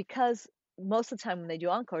 because most of the time when they do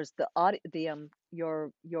encores,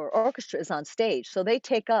 your orchestra is on stage, so they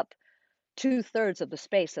take up 2/3 of the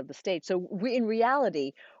space of the stage. So in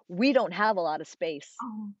reality, we don't have a lot of space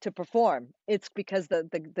oh, to perform. It's because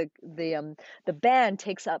the band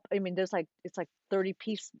takes up. I mean, it's like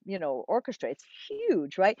 30-piece, orchestra. It's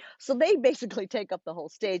huge, right? So they basically take up the whole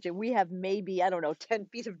stage, and we have maybe, I don't know, 10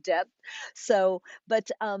 feet of depth. So, but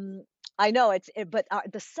I know but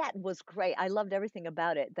the set was great. I loved everything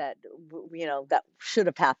about it that should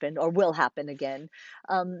have happened or will happen again.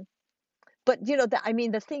 Um, but I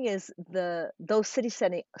mean, the thing is, those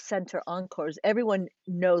center encores, everyone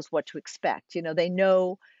knows what to expect. They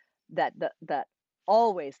know that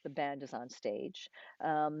always the band is on stage.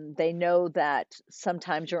 They know that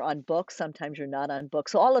sometimes you're on book, sometimes you're not on book.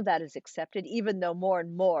 So all of that is accepted, even though more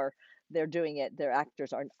and more they're doing it. Their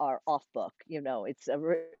actors are off book. It's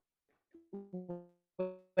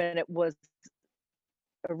when it was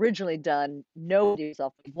originally done, nobody was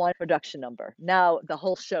off one production number. Now the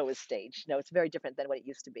whole show is staged. It's very different than what it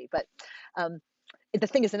used to be. But um, the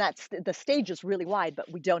thing is, in that the stage is really wide,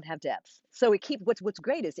 but we don't have depth. So what's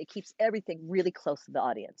great is it keeps everything really close to the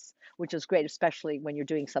audience, which is great, especially when you're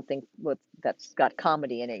doing something that's got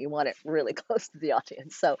comedy in it. You want it really close to the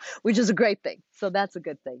audience, so which is a great thing. So that's a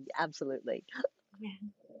good thing, absolutely. Yeah.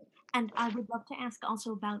 And I would love to ask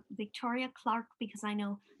also about Victoria Clark because I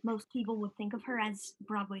know most people would think of her as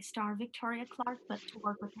Broadway star Victoria Clark, but to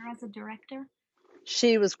work with her as a director.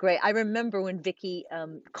 She was great. I remember when Vicky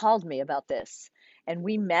called me about this, and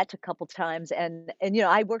we met a couple times, and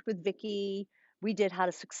I worked with Vicky. We did How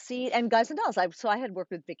to Succeed and Guys and Dolls. I had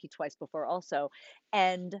worked with Vicky twice before also,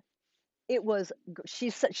 and it was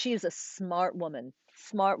she's a smart woman,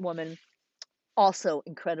 also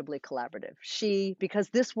incredibly collaborative. Because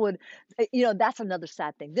this would, that's another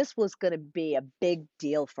sad thing. This was going to be a big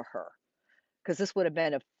deal for her because this would have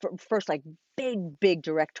been a first like big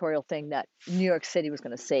directorial thing that New York City was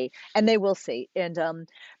going to see, and they will see. And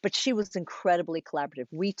but she was incredibly collaborative.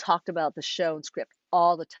 We talked about the show and script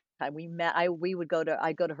all the time. We met. I go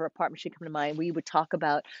to her apartment. She'd come to mine. We would talk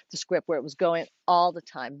about the script, where it was going, all the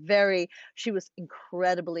time. She was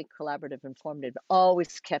incredibly collaborative, informative.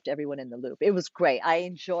 Always kept everyone in the loop. It was great. I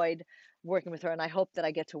enjoyed working with her, and I hope that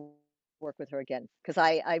I get to work with her again because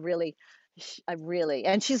I really,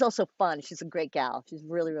 and she's also fun. She's a great gal. She's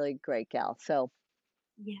really great gal. So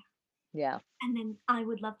Yeah. yeah. And then I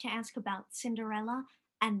would love to ask about Cinderella.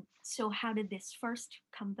 And so, how did this first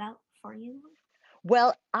come about for you?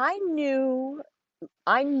 Well, I knew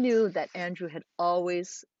that Andrew had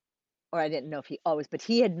always, or I didn't know if he always, but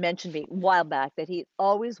he had mentioned me a while back that he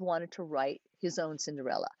always wanted to write his own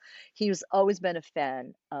Cinderella. He's always been a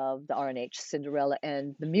fan of the R&H Cinderella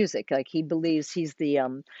and the music. Like he believes he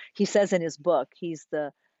says in his book, he's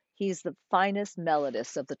the finest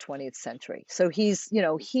melodist of the 20th century. So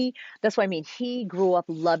that's what I mean. He grew up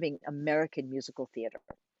loving American musical theater.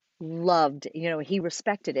 Loved, he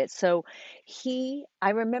respected it. So I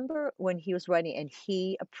remember when he was writing and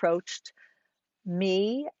he approached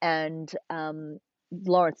me and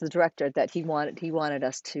Lawrence, the director, that he wanted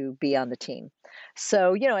us to be on the team.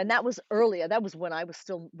 So, and that was earlier. That was when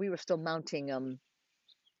we were still mounting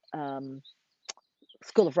um,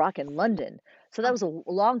 School of Rock in London. So that Oh, was a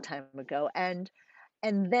long time ago. And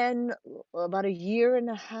then about a year and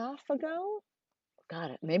a half ago,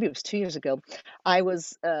 God, maybe it was 2 years ago, I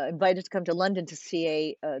was invited to come to London to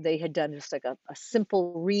see they had done just like a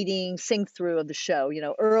simple reading, sing through of the show,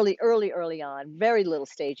 early on, very little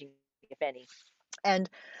staging, if any. And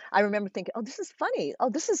I remember thinking, oh, this is funny. Oh,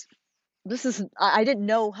 I didn't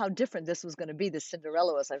know how different this was going to be. This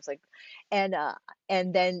Cinderella was. I was like, and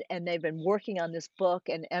they've been working on this book,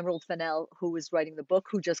 and Emerald Fennell, who was writing the book,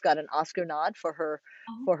 who just got an Oscar nod for her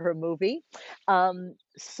oh, for her movie.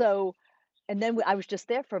 So and then I was just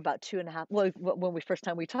there for about 2.5. Well, when we first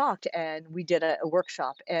time we talked, and we did a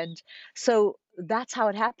workshop, and so that's how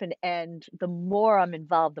it happened. And the more I'm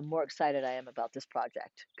involved, the more excited I am about this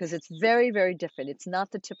project because it's very different. It's not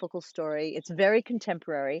the typical story. It's very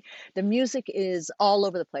contemporary. The music is all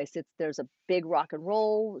over the place. There's a big rock and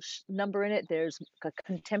roll number in it. There's a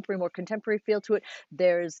more contemporary feel to it.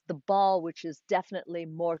 There's the ball, which is definitely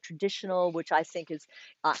more traditional, which I think is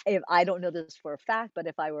if I don't know this for a fact, but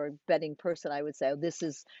if I were a betting person, I would say, oh, this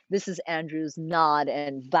is Andrew's nod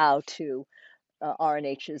and bow to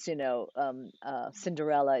R&H's,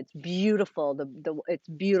 Cinderella. It's beautiful. It's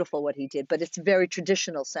beautiful what he did, but it's very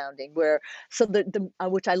traditional sounding.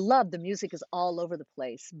 Which I love. The music is all over the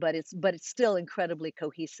place, but it's still incredibly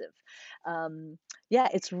cohesive. Yeah,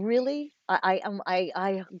 it's really.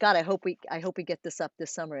 God, I hope we get this up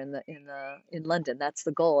this summer in London. That's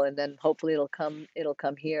the goal, and then hopefully it'll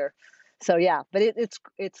come here. So yeah, but it's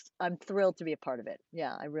I'm thrilled to be a part of it.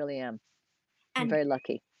 Yeah, I really am. I'm and very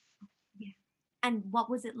lucky. yeah. And what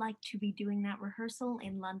was it like to be doing that rehearsal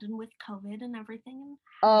in London with COVID and everything?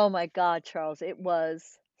 How did Oh my God, Charles, it was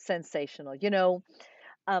sensational.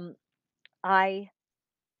 Um, I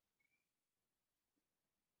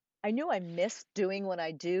I knew I missed doing what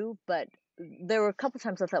I do, but there were a couple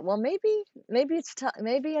times I thought, well, maybe it's time.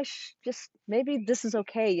 Maybe maybe this is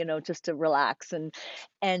okay, just to relax. And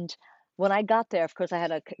when I got there, of course, I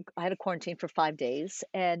had a quarantine for 5 days,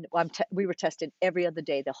 and we were tested every other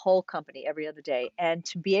day, the whole company every other day, and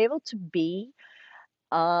to be able to be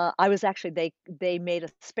I was actually they made a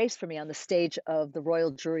space for me on the stage of the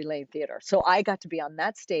Royal Drury Lane Theatre. So I got to be on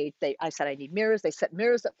that stage. I said I need mirrors. They set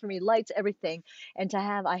mirrors up for me, lights, everything. And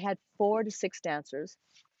I had 4 to 6 dancers,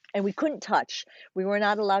 and we couldn't touch. We were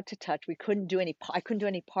not allowed to touch. I couldn't do any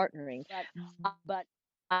partnering. But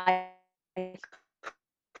I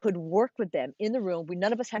could work with them in the room.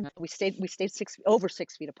 None of us had, we stayed over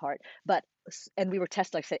 6 feet apart, but, and we were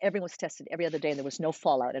tested, like I said, everyone was tested every other day and there was no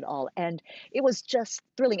fallout at all. And it was just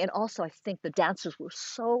thrilling. And also, I think the dancers were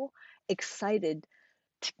so excited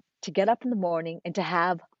to get up in the morning and to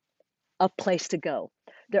have a place to go.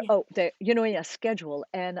 Yeah. They're, in a schedule.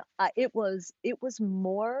 And it was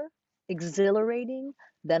more exhilarating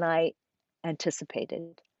than I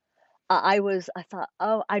anticipated. I thought,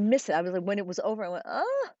 oh, I miss it. I was like, when it was over, I went,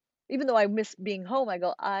 oh, even though I miss being home, I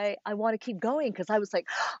go, I want to keep going because I was like,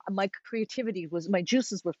 my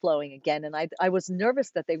juices were flowing again. And I was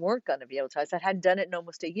nervous that they weren't going to be able to. I hadn't done it in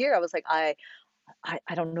almost a year. I was like, I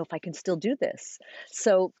don't know if I can still do this.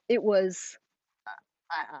 So it was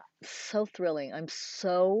so thrilling. I'm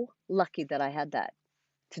so lucky that I had that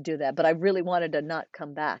to do that. But I really wanted to not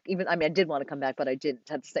come back. I did want to come back, but I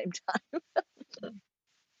didn't at the same time.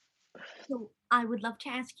 So I would love to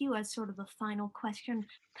ask you as sort of a final question,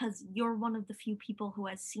 because you're one of the few people who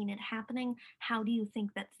has seen it happening. How do you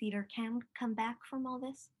think that theater can come back from all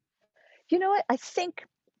this? You know what? I think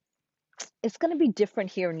it's going to be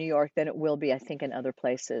different here in New York than it will be, I think, in other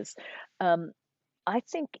places. Um, I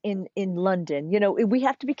think in London, we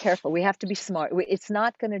have to be careful. We have to be smart. It's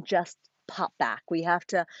not going to just pop back. We have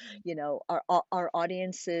to, our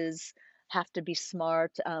audiences have to be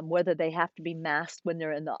smart. Whether they have to be masked when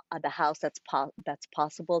they're in the house, that's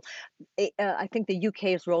possible. I think the UK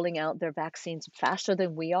is rolling out their vaccines faster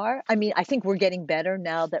than we are. I mean, I think we're getting better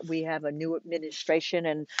now that we have a new administration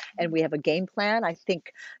and we have a game plan. I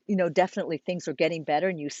think, definitely things are getting better,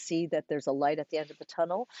 and you see that there's a light at the end of the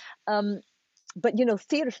tunnel. But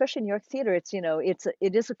theater, especially New York theater, it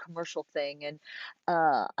is a commercial thing, and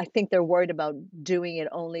I think they're worried about doing it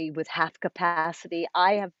only with half capacity.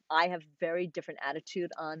 I have very different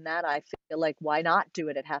attitude on that. I feel like, why not do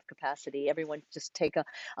it at half capacity? Everyone just take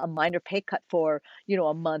a minor pay cut for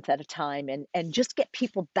a month at a time, and just get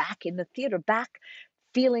people back in the theater, back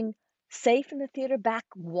feeling safe in the theater, back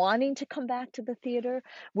wanting to come back to the theater,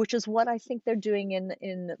 which is what I think they're doing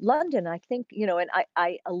in London. I think, and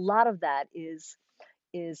I a lot of that is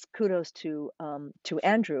kudos to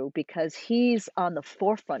Andrew, because he's on the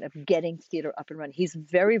forefront of getting theater up and running. He's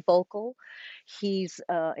very vocal. He's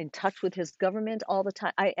in touch with his government all the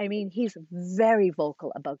time. I mean, he's very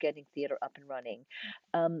vocal about getting theater up and running.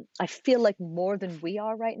 I feel like more than we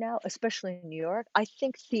are right now, especially in New York. I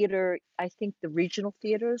think the regional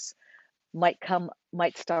theaters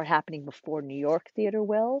might start happening before New York theater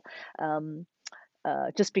will.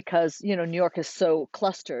 Just because New York is so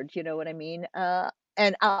clustered, you know what I mean?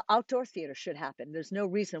 And outdoor theater should happen. There's no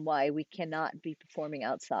reason why we cannot be performing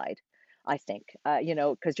outside. I think,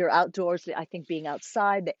 because you're outdoors. I think being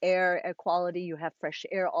outside, the air quality, you have fresh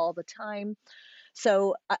air all the time.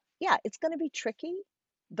 So yeah, it's going to be tricky,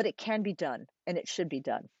 but it can be done, and it should be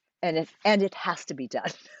done, and it has to be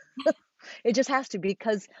done. It just has to,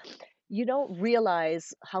 because you don't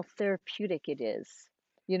realize how therapeutic it is.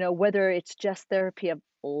 Whether it's just therapy of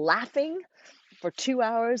laughing for 2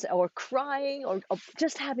 hours, or crying, or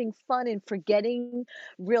just having fun and forgetting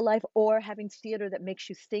real life, or having theater that makes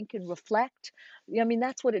you think and reflect. I mean,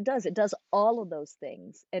 that's what it does. It does all of those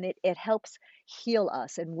things, and it helps heal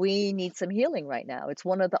us. And we need some healing right now. It's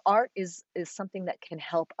one of the art is something that can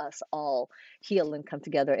help us all heal and come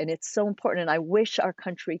together. And it's so important. And I wish our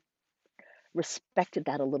country respected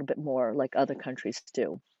that a little bit more, like other countries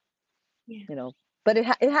do. Yeah. But it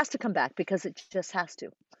has to come back, because it just has to.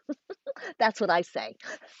 That's what I say.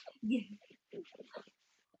 Yeah.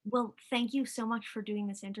 Well, thank you so much for doing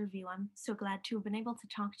this interview. I'm so glad to have been able to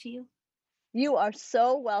talk to you. You are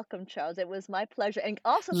so welcome, Charles. It was my pleasure. And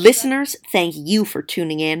also, Listeners, thank you for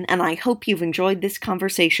tuning in, and I hope you've enjoyed this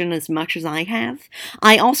conversation as much as I have.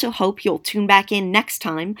 I also hope you'll tune back in next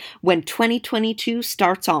time when 2022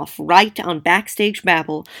 starts off right on Backstage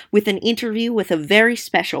Babble with an interview with a very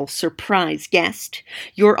special surprise guest.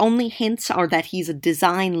 Your only hints are that he's a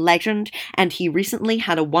design legend, and he recently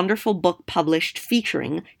had a wonderful book published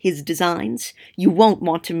featuring his designs. You won't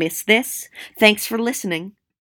want to miss this. Thanks for listening.